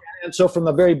 Wow. And so from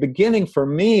the very beginning, for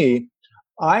me,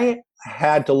 I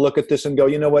had to look at this and go,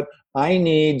 you know what? I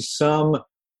need some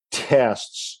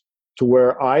tests to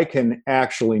where I can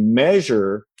actually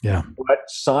measure what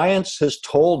science has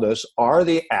told us are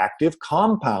the active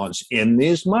compounds in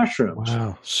these mushrooms.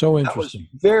 Wow, so interesting.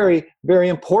 That was very, very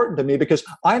important to me, because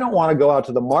I don't want to go out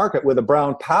to the market with a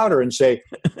brown powder and say,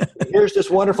 here's this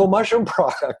wonderful mushroom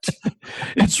product.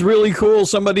 It's really cool.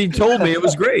 Somebody told me it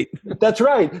was great. That's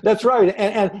right.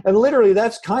 And literally,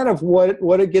 that's kind of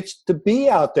what it gets to be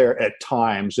out there at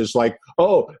times, is like,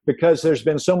 because there's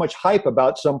been so much hype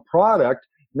about some product,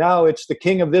 now it's the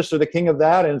king of this or the king of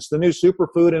that, and it's the new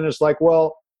superfood. And it's like,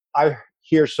 well, I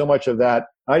hear so much of that.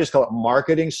 I just call it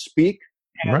marketing speak.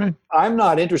 Right. I'm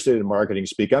not interested in marketing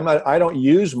speak. I don't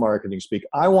use marketing speak.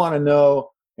 I want to know,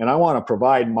 and I want to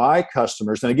provide my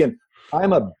customers. And again,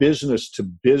 I'm a business to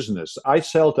business. I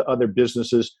sell to other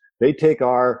businesses. They take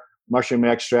our mushroom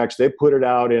extracts, they put it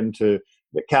out into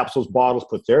the capsules, bottles,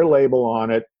 put their label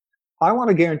on it. I want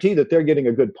to guarantee that they're getting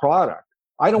a good product.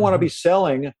 I don't want to be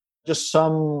selling just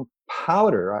some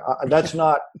powder. That's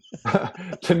not,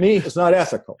 to me, it's not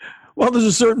ethical. Well, there's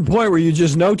a certain point where you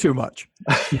just know too much.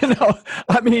 If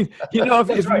you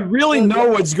really know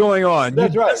what's going on, you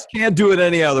just can't do it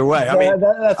any other way.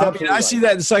 I see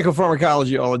that in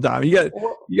psychopharmacology all the time. You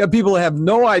got people that have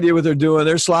no idea what they're doing.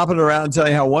 They're slopping around and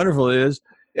telling you how wonderful it is.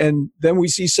 And then we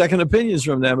see second opinions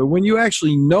from them. And when you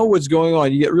actually know what's going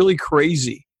on, you get really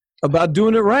crazy about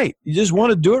doing it right. You just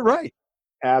want to do it right.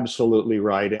 Absolutely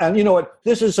right. And you know what?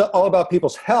 This is all about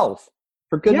people's health.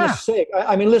 For goodness sake.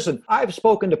 I mean, listen, I've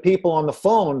spoken to people on the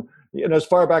phone, as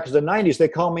far back as the 90s. They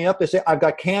call me up. They say, I've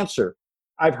got cancer.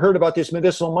 I've heard about these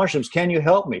medicinal mushrooms. Can you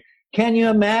help me? Can you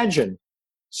imagine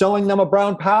selling them a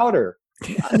brown powder?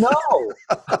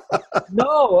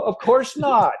 No, of course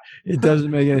not. It doesn't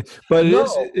make any, but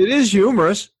it is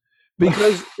humorous.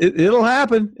 Because it'll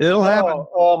happen. It'll happen.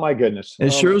 Oh my goodness.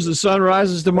 As sure as the sun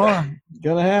rises tomorrow, it's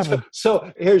going to happen.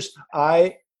 So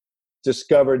I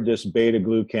discovered this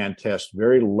beta-glucan test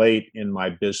very late in my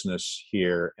business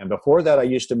here. And before that, I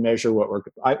used to measure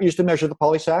the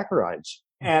polysaccharides.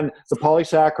 And the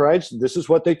polysaccharides, this is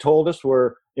what they told us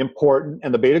were important.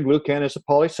 And the beta-glucan is a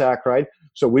polysaccharide.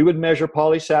 So we would measure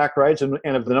polysaccharides.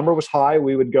 And if the number was high,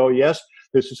 we would go, yes,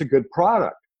 this is a good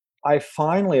product. I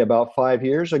finally, about 5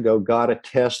 years ago, got a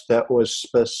test that was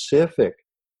specific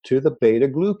to the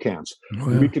beta-glucans. Oh,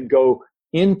 yeah. We could go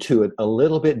into it a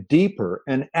little bit deeper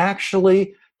and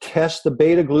actually test the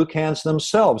beta-glucans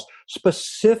themselves,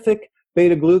 specific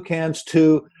beta-glucans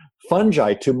to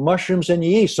fungi, to mushrooms and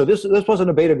yeast. So this wasn't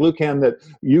a beta-glucan that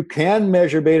you can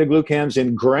measure beta-glucans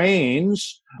in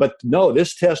grains, but no,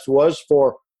 this test was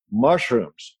for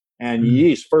mushrooms and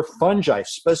yeast, for fungi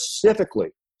specifically.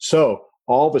 So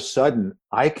all of a sudden,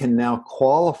 I can now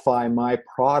qualify my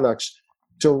products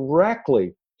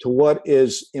directly to what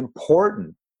is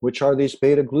important, which are these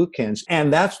beta-glucans.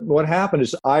 And that's what happened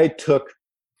is I took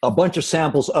a bunch of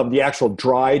samples of the actual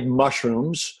dried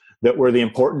mushrooms that were the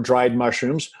important dried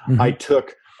mushrooms. Mm-hmm. I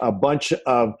took a bunch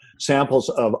of samples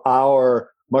of our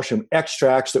mushroom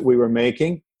extracts that we were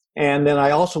making. And then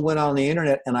I also went on the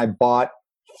internet and I bought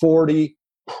 40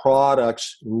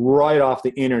 products right off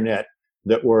the internet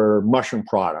that were mushroom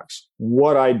products.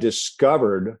 What I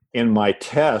discovered in my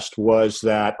test was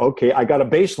that, okay, I got a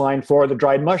baseline for the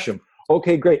dried mushroom.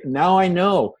 Okay, great. Now I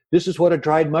know this is what a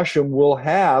dried mushroom will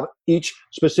have, each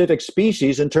specific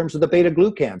species in terms of the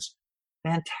beta-glucans.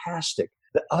 Fantastic.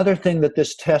 The other thing that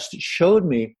this test showed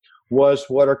me was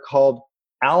what are called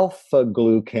alpha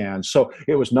glucan. So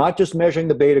it was not just measuring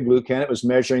the beta glucan, it was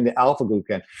measuring the alpha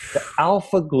glucan. The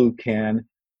alpha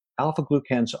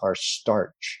glucans are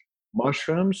starch.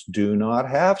 Mushrooms do not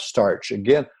have starch.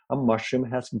 Again, a mushroom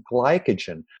has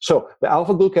glycogen. So the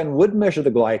alpha glucan would measure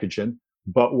the glycogen,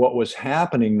 but what was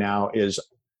happening now is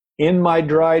in my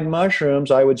dried mushrooms,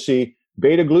 I would see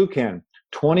beta glucan,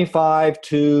 25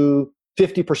 to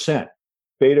 50%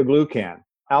 beta glucan.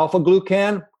 Alpha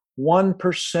glucan,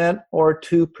 1% or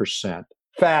 2%.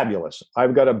 Fabulous.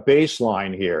 I've got a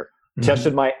baseline here. Mm-hmm.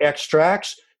 Tested my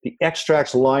extracts. The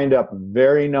extracts lined up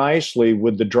very nicely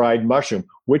with the dried mushroom,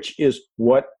 which is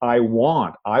what I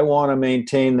want. I want to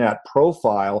maintain that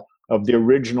profile of the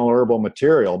original herbal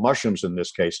material, mushrooms in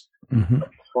this case. Mm-hmm. The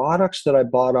products that I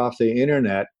bought off the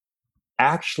internet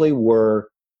actually were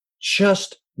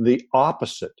just the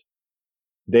opposite.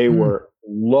 They were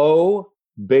low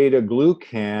beta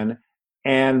glucan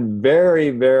and very,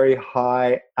 very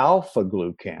high alpha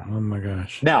glucan. Oh my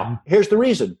gosh. Now, here's the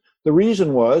reason. The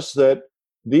reason was that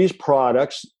these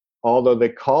products, although they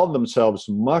called themselves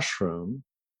mushroom,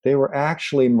 they were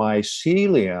actually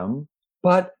mycelium,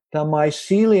 but the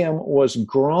mycelium was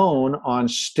grown on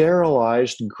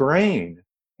sterilized grain.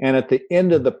 And at the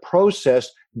end of the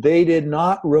process, they did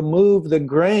not remove the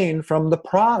grain from the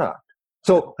product.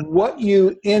 So what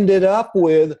you ended up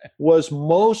with was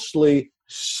mostly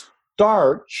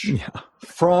starch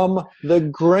from the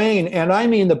grain. And I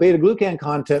mean the beta-glucan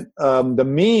content, the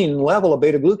mean level of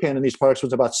beta-glucan in these products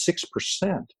was about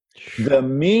 6%. The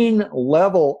mean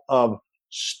level of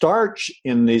starch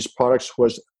in these products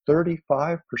was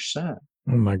 35%.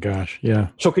 Oh my gosh, yeah.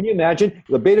 So can you imagine?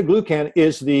 The beta-glucan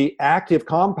is the active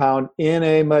compound in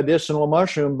a medicinal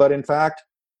mushroom, but in fact,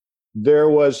 there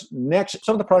was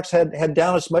some of the products had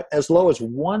down as low as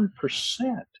 1%.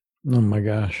 Oh my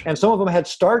gosh. And some of them had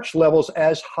starch levels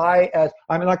as high as,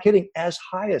 I'm not kidding, as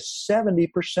high as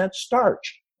 70%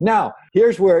 starch. Now,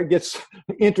 here's where it gets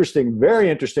interesting, very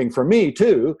interesting for me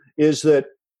too, is that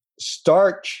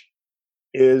starch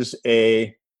is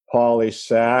a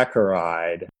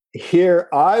polysaccharide. Here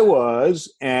I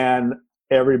was and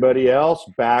everybody else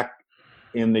back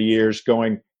in the years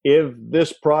going, if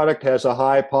this product has a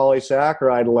high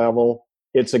polysaccharide level,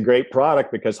 it's a great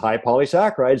product because high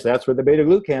polysaccharides, that's where the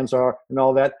beta-glucans are and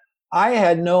all that. I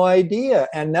had no idea.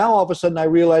 And now all of a sudden I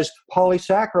realized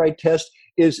polysaccharide test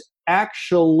is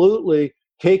absolutely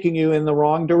taking you in the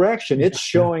wrong direction. It's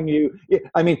showing you,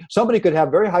 I mean, somebody could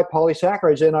have very high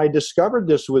polysaccharides, and I discovered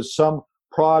this with some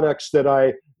products that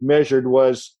I measured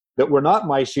that were not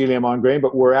mycelium on grain,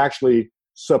 but were actually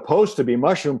supposed to be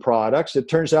mushroom products. It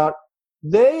turns out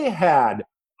they had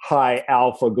high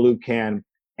alpha glucan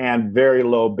and very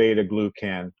low beta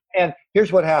glucan. And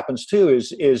here's what happens too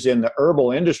is in the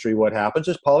herbal industry, what happens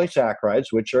is polysaccharides,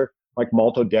 which are like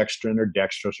maltodextrin or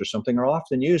dextrose or something, are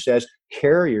often used as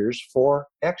carriers for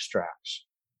extracts.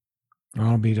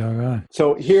 I'll be doggone.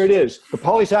 So here it is. The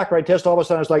polysaccharide test all of a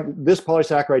sudden is like, this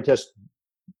polysaccharide test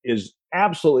is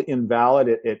absolutely invalid.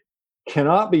 It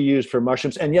cannot be used for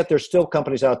mushrooms. And yet there's still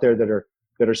companies out there that are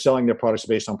selling their products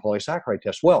based on polysaccharide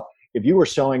tests. Well, if you were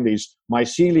selling these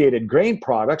myceliated grain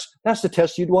products, that's the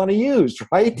test you'd want to use,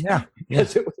 right? Yeah.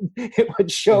 Because it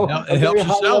would show it helps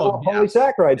you sell them.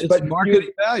 Polysaccharides. It's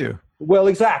marketing value. Well,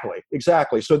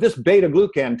 exactly. So this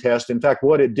beta-glucan test, in fact,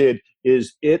 what it did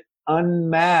is it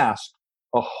unmasked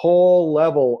a whole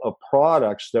level of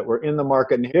products that were in the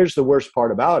market. And here's the worst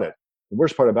part about it. The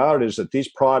worst part about it is that these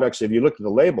products, if you look at the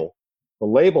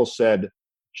label said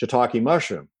shiitake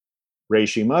mushroom,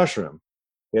 reishi mushroom.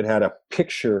 It had a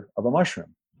picture of a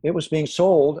mushroom. It was being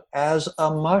sold as a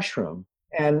mushroom.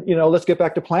 And, let's get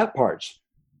back to plant parts.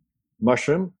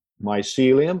 Mushroom,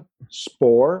 mycelium,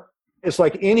 spore. It's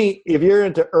like if you're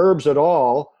into herbs at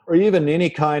all, or even any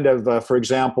kind of, for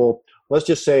example, let's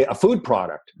just say a food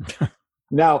product.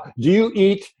 Now, do you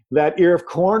eat that ear of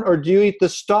corn, or do you eat the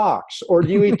stalks, or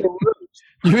do you eat the roots?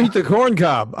 You eat the corn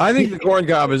cob. I think the corn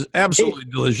cob is absolutely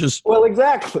delicious. Well,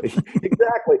 exactly.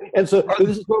 And so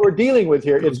this is what we're dealing with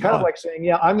here. It's kind of like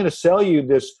saying, I'm going to sell you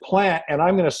this plant, and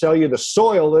I'm going to sell you the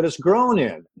soil that it's grown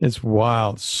in. It's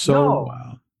wild.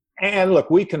 Wild. And look,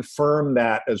 we confirm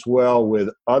that as well with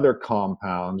other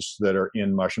compounds that are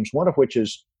in mushrooms, one of which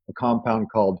is a compound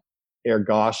called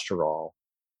ergosterol.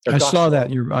 I saw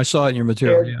that. I saw it in your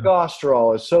material.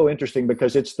 Ergosterol is so interesting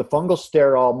because it's the fungal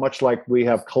sterol, much like we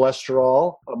have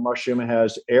cholesterol. A mushroom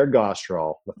has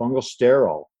ergosterol, the fungal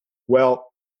sterol.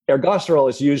 Well, ergosterol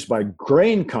is used by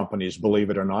grain companies, believe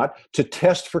it or not, to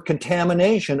test for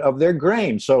contamination of their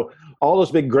grain. So all those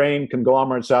big grain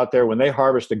conglomerates out there, when they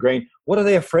harvest the grain, what are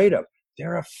they afraid of?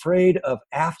 They're afraid of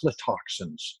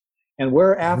aflatoxins. And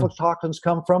where aflatoxins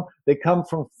come from, they come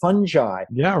from fungi.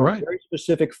 Yeah, right. Very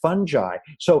specific fungi.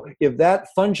 So if that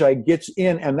fungi gets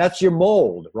in, and that's your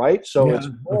mold, right? So it's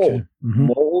mold. Okay. Mm-hmm.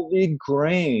 Moldy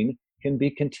grain can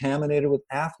be contaminated with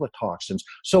aflatoxins.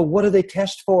 So what do they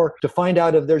test for to find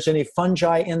out if there's any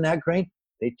fungi in that grain?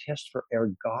 They test for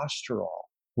ergosterol.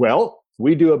 Well,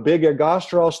 we do a big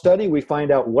ergosterol study. We find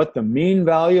out what the mean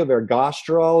value of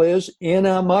ergosterol is in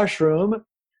a mushroom.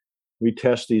 We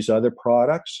test these other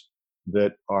products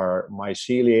that are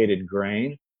myceliated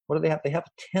grain. What do they have? They have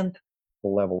a 10th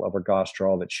level of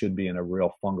ergosterol that should be in a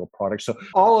real fungal product. So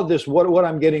all of this, what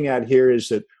I'm getting at here is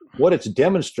that what it's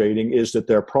demonstrating is that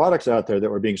there are products out there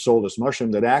that were being sold as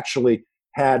mushroom that actually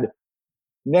had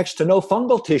next to no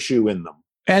fungal tissue in them.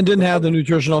 And didn't have the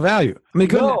nutritional value. I mean,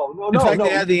 in fact, they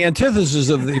had the antithesis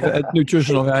of the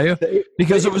nutritional value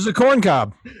because it was a corn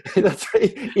cob. That's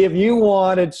right. If you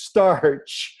wanted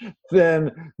starch,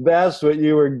 then that's what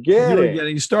you were getting. You were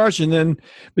getting starch.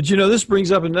 But this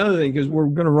brings up another thing because we're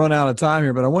going to run out of time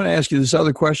here. But I want to ask you this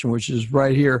other question, which is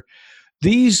right here.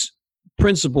 These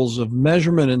principles of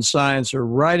measurement and science are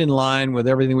right in line with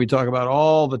everything we talk about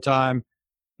all the time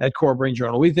at Core Brain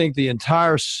Journal. We think the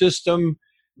entire system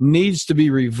needs to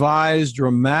be revised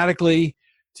dramatically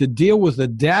to deal with the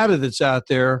data that's out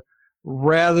there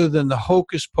rather than the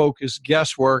hocus pocus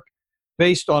guesswork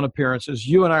based on appearances.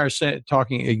 You and I are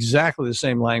talking exactly the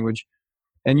same language,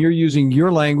 and you're using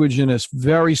your language in a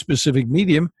very specific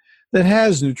medium that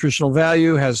has nutritional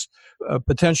value, has a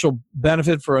potential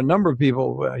benefit for a number of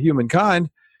people, humankind,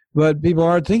 but people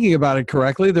aren't thinking about it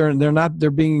correctly.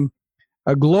 They're being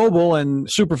global and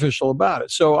superficial about it.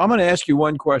 So I'm going to ask you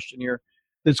one question here.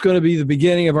 That's going to be the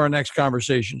beginning of our next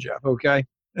conversation, Jeff, okay?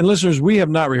 And listeners, we have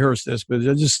not rehearsed this, but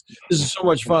this is so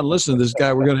much fun listening to this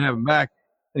guy. We're going to have him back.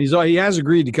 And he has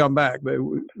agreed to come back, but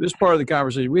this part of the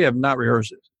conversation, we have not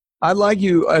rehearsed this. I'd like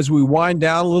you, as we wind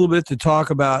down a little bit, to talk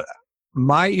about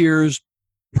my ears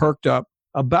perked up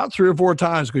about 3 or 4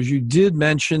 times because you did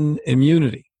mention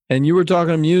immunity. And you were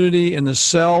talking immunity in the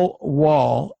cell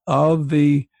wall of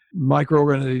the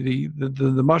microorganism,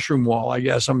 the mushroom wall, I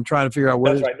guess. I'm trying to figure out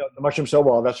what that's right. No, the mushroom cell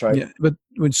wall, that's right. Yeah, but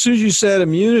as soon as you said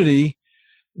immunity,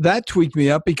 that tweaked me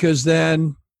up because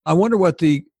then I wonder what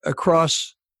the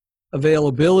cross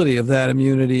availability of that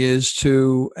immunity is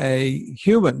to a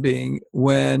human being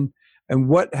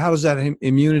how does that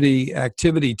immunity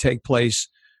activity take place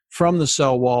from the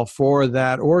cell wall for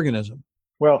that organism?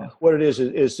 Well, what it is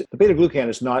the beta-glucan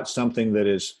is not something that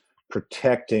is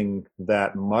protecting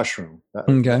that mushroom.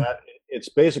 Okay. It's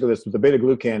basically the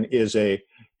beta-glucan is a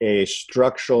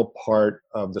structural part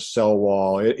of the cell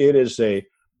wall. It is a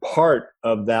part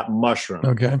of that mushroom.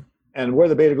 Okay. And where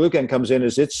the beta-glucan comes in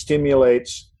is it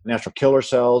stimulates natural killer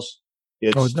cells.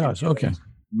 It does. Okay.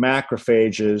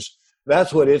 Macrophages.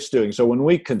 That's what it's doing. So when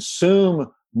we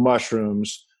consume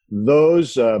mushrooms,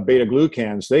 those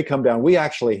beta-glucans, they come down. We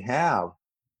actually have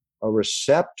a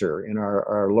receptor in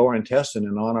our lower intestine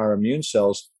and on our immune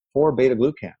cells for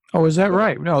beta-glucan. Oh, is that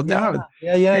right? No,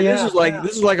 yeah. This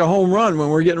is like a home run when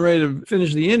we're getting ready to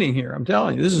finish the inning here. I'm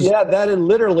telling you, that is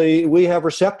literally, we have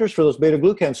receptors for those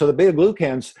beta-glucans. So the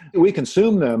beta-glucans, we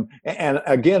consume them, and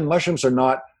again, mushrooms are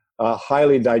not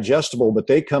highly digestible, but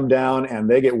they come down and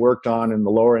they get worked on in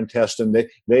the lower intestine.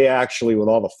 They actually, with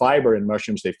all the fiber in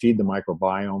mushrooms, they feed the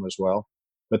microbiome as well.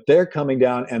 But they're coming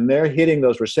down and they're hitting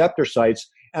those receptor sites.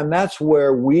 And that's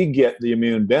where we get the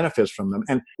immune benefits from them.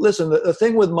 And listen, the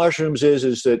thing with mushrooms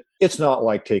is that it's not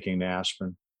like taking an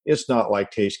aspirin. It's not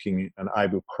like taking an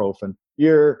ibuprofen.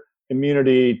 Your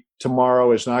immunity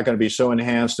tomorrow is not going to be so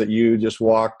enhanced that you just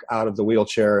walk out of the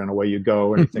wheelchair and away you go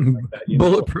or anything like that.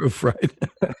 Bulletproof, right?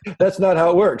 That's not how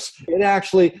it works. It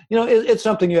actually, it's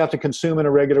something you have to consume in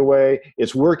a regular way.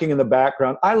 It's working in the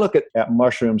background. I look at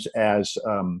mushrooms as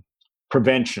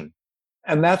prevention.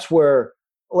 And that's where,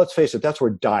 let's face it, that's where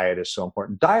diet is so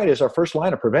important. Diet is our first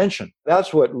line of prevention.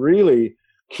 That's what really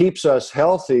keeps us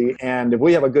healthy. And if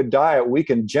we have a good diet, we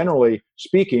can, generally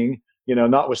speaking,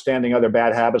 notwithstanding other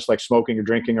bad habits like smoking or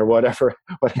drinking or whatever,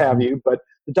 what have you. But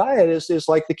the diet is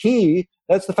like the key.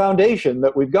 That's the foundation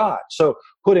that we've got. So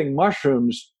putting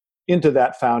mushrooms into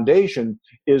that foundation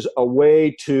is a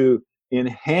way to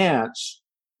enhance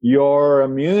your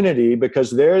immunity because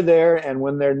they're there, and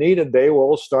when they're needed, they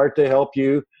will start to help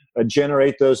you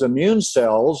generate those immune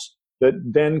cells that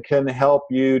then can help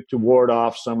you to ward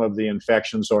off some of the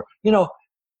infections. Or,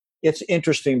 it's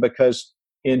interesting because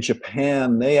in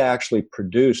Japan, they actually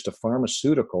produced a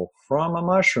pharmaceutical from a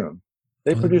mushroom.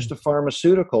 They produced a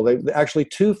pharmaceutical. They actually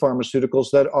 2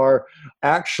 pharmaceuticals that are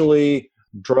actually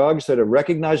drugs that are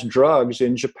recognized drugs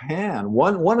in Japan.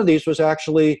 One of these was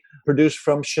actually produced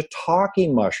from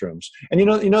shiitake mushrooms. And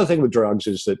the thing with drugs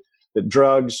is that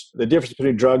drugs, the difference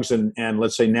between drugs and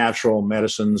let's say natural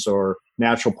medicines or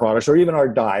natural products or even our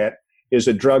diet is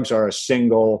that drugs are a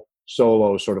single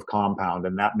solo sort of compound,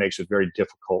 and that makes it very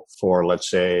difficult for, let's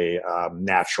say,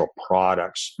 natural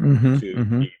products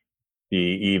to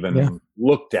be even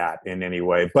looked at in any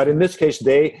way. But in this case,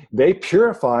 they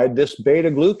purified this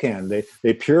beta-glucan.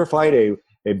 They purified a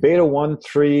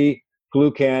beta-1,3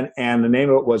 glucan, and the name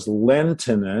of it was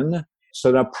lentinan.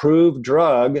 So an approved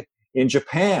drug in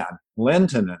Japan,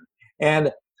 lentinan.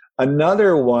 And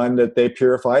another one that they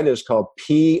purified is called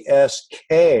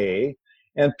PSK,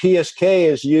 and PSK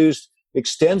is used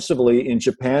extensively in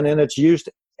Japan, and it's used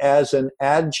as an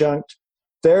adjunct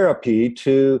therapy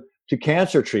to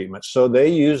cancer treatment. So they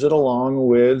use it along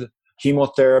with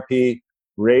chemotherapy,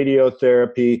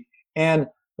 radiotherapy, and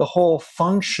the whole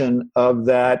function of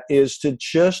that is to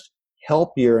just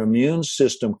help your immune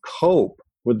system cope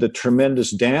with the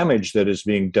tremendous damage that is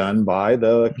being done by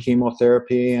the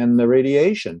chemotherapy and the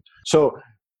radiation. So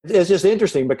it's just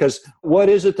interesting because what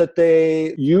is it that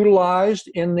they utilized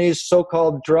in these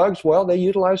so-called drugs? Well, they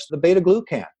utilized the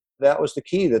beta-glucan. That was the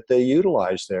key that they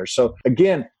utilized there. So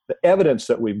again, the evidence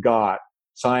that we've got,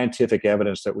 scientific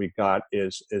evidence that we've got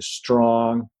is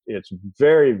strong. It's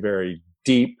very, very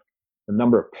deep. The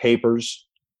number of papers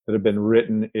that have been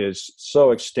written is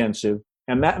so extensive.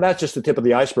 And that's just the tip of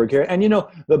the iceberg here. And,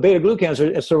 the beta-glucans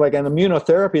are sort of like an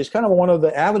immunotherapy. It's kind of one of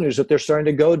the avenues that they're starting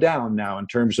to go down now in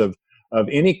terms of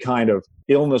any kind of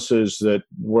illnesses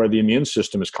where the immune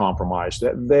system is compromised.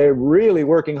 They're really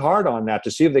working hard on that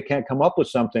to see if they can't come up with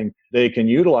something they can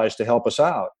utilize to help us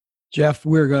out. Jeff,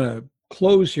 we're going to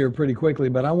close here pretty quickly,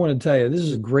 but I want to tell you, this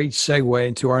is a great segue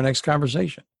into our next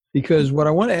conversation, because what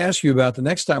I want to ask you about the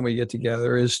next time we get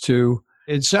together is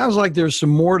it sounds like there's some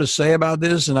more to say about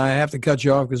this, and I have to cut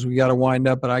you off because we got to wind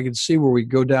up, but I can see where we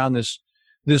go down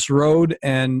this road,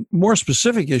 and more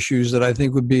specific issues that I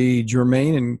think would be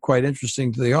germane and quite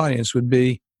interesting to the audience would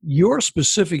be your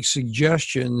specific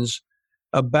suggestions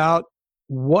about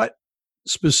what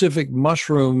specific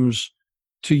mushrooms,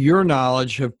 to your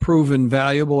knowledge, have proven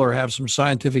valuable or have some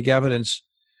scientific evidence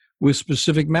with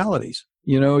specific maladies.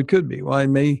 It could be,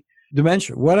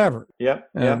 dementia, whatever.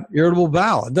 Irritable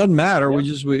bowel. It doesn't matter.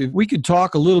 Yep. We could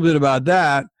talk a little bit about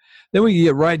that. Then we can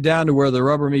get right down to where the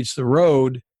rubber meets the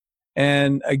road.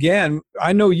 And again,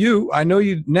 I know you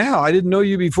now. I didn't know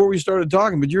you before we started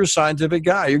talking, but you're a scientific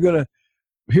guy.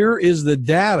 Here is the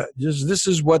data. This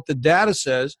is what the data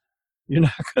says. You're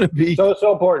not going to be so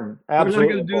important. Absolutely.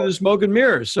 You're not going to do the smoke and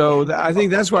mirrors. So I think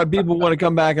that's why people want to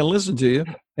come back and listen to you.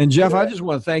 And Jeff, I just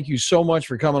want to thank you so much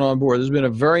for coming on board. This has been a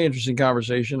very interesting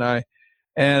conversation. I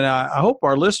hope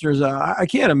our listeners, I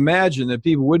can't imagine that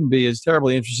people wouldn't be as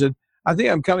terribly interested. I think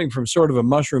I'm coming from sort of a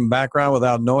mushroom background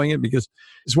without knowing it, because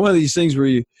it's one of these things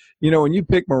where when you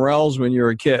pick morels when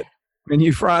you're a kid and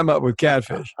you fry them up with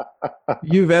catfish,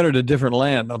 you've entered a different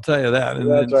land. I'll tell you that. And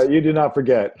that's right. You do not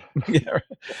forget. Yeah.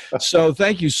 So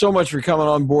thank you so much for coming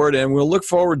on board, and we'll look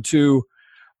forward to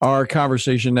our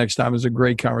conversation next time. It's a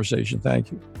great conversation.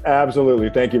 Thank you. Absolutely.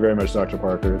 Thank you very much, Dr.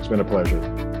 Parker. It's been a pleasure.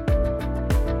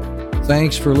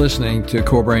 Thanks for listening to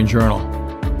Core Brain Journal.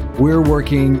 We're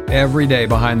working every day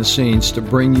behind the scenes to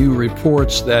bring you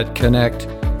reports that connect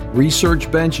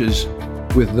research benches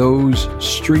with those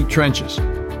street trenches.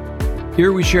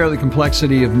 Here we share the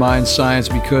complexity of mind science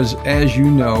because, as you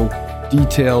know,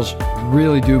 details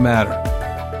really do matter.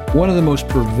 One of the most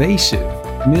pervasive,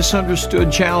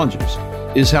 misunderstood challenges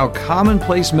is how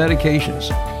commonplace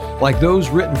medications, like those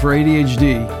written for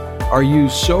ADHD, are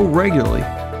used so regularly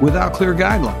without clear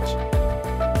guidelines.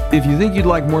 If you think you'd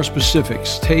like more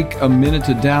specifics, take a minute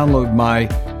to download my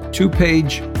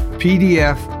 2-page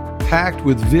PDF packed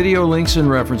with video links and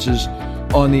references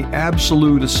on the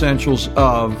absolute essentials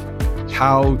of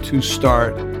how to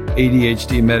start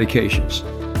ADHD medications.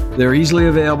 They're easily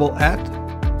available at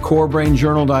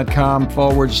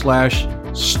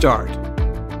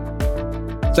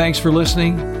corebrainjournal.com/start. Thanks for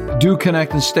listening. Do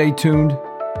connect and stay tuned.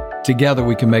 Together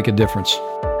we can make a difference.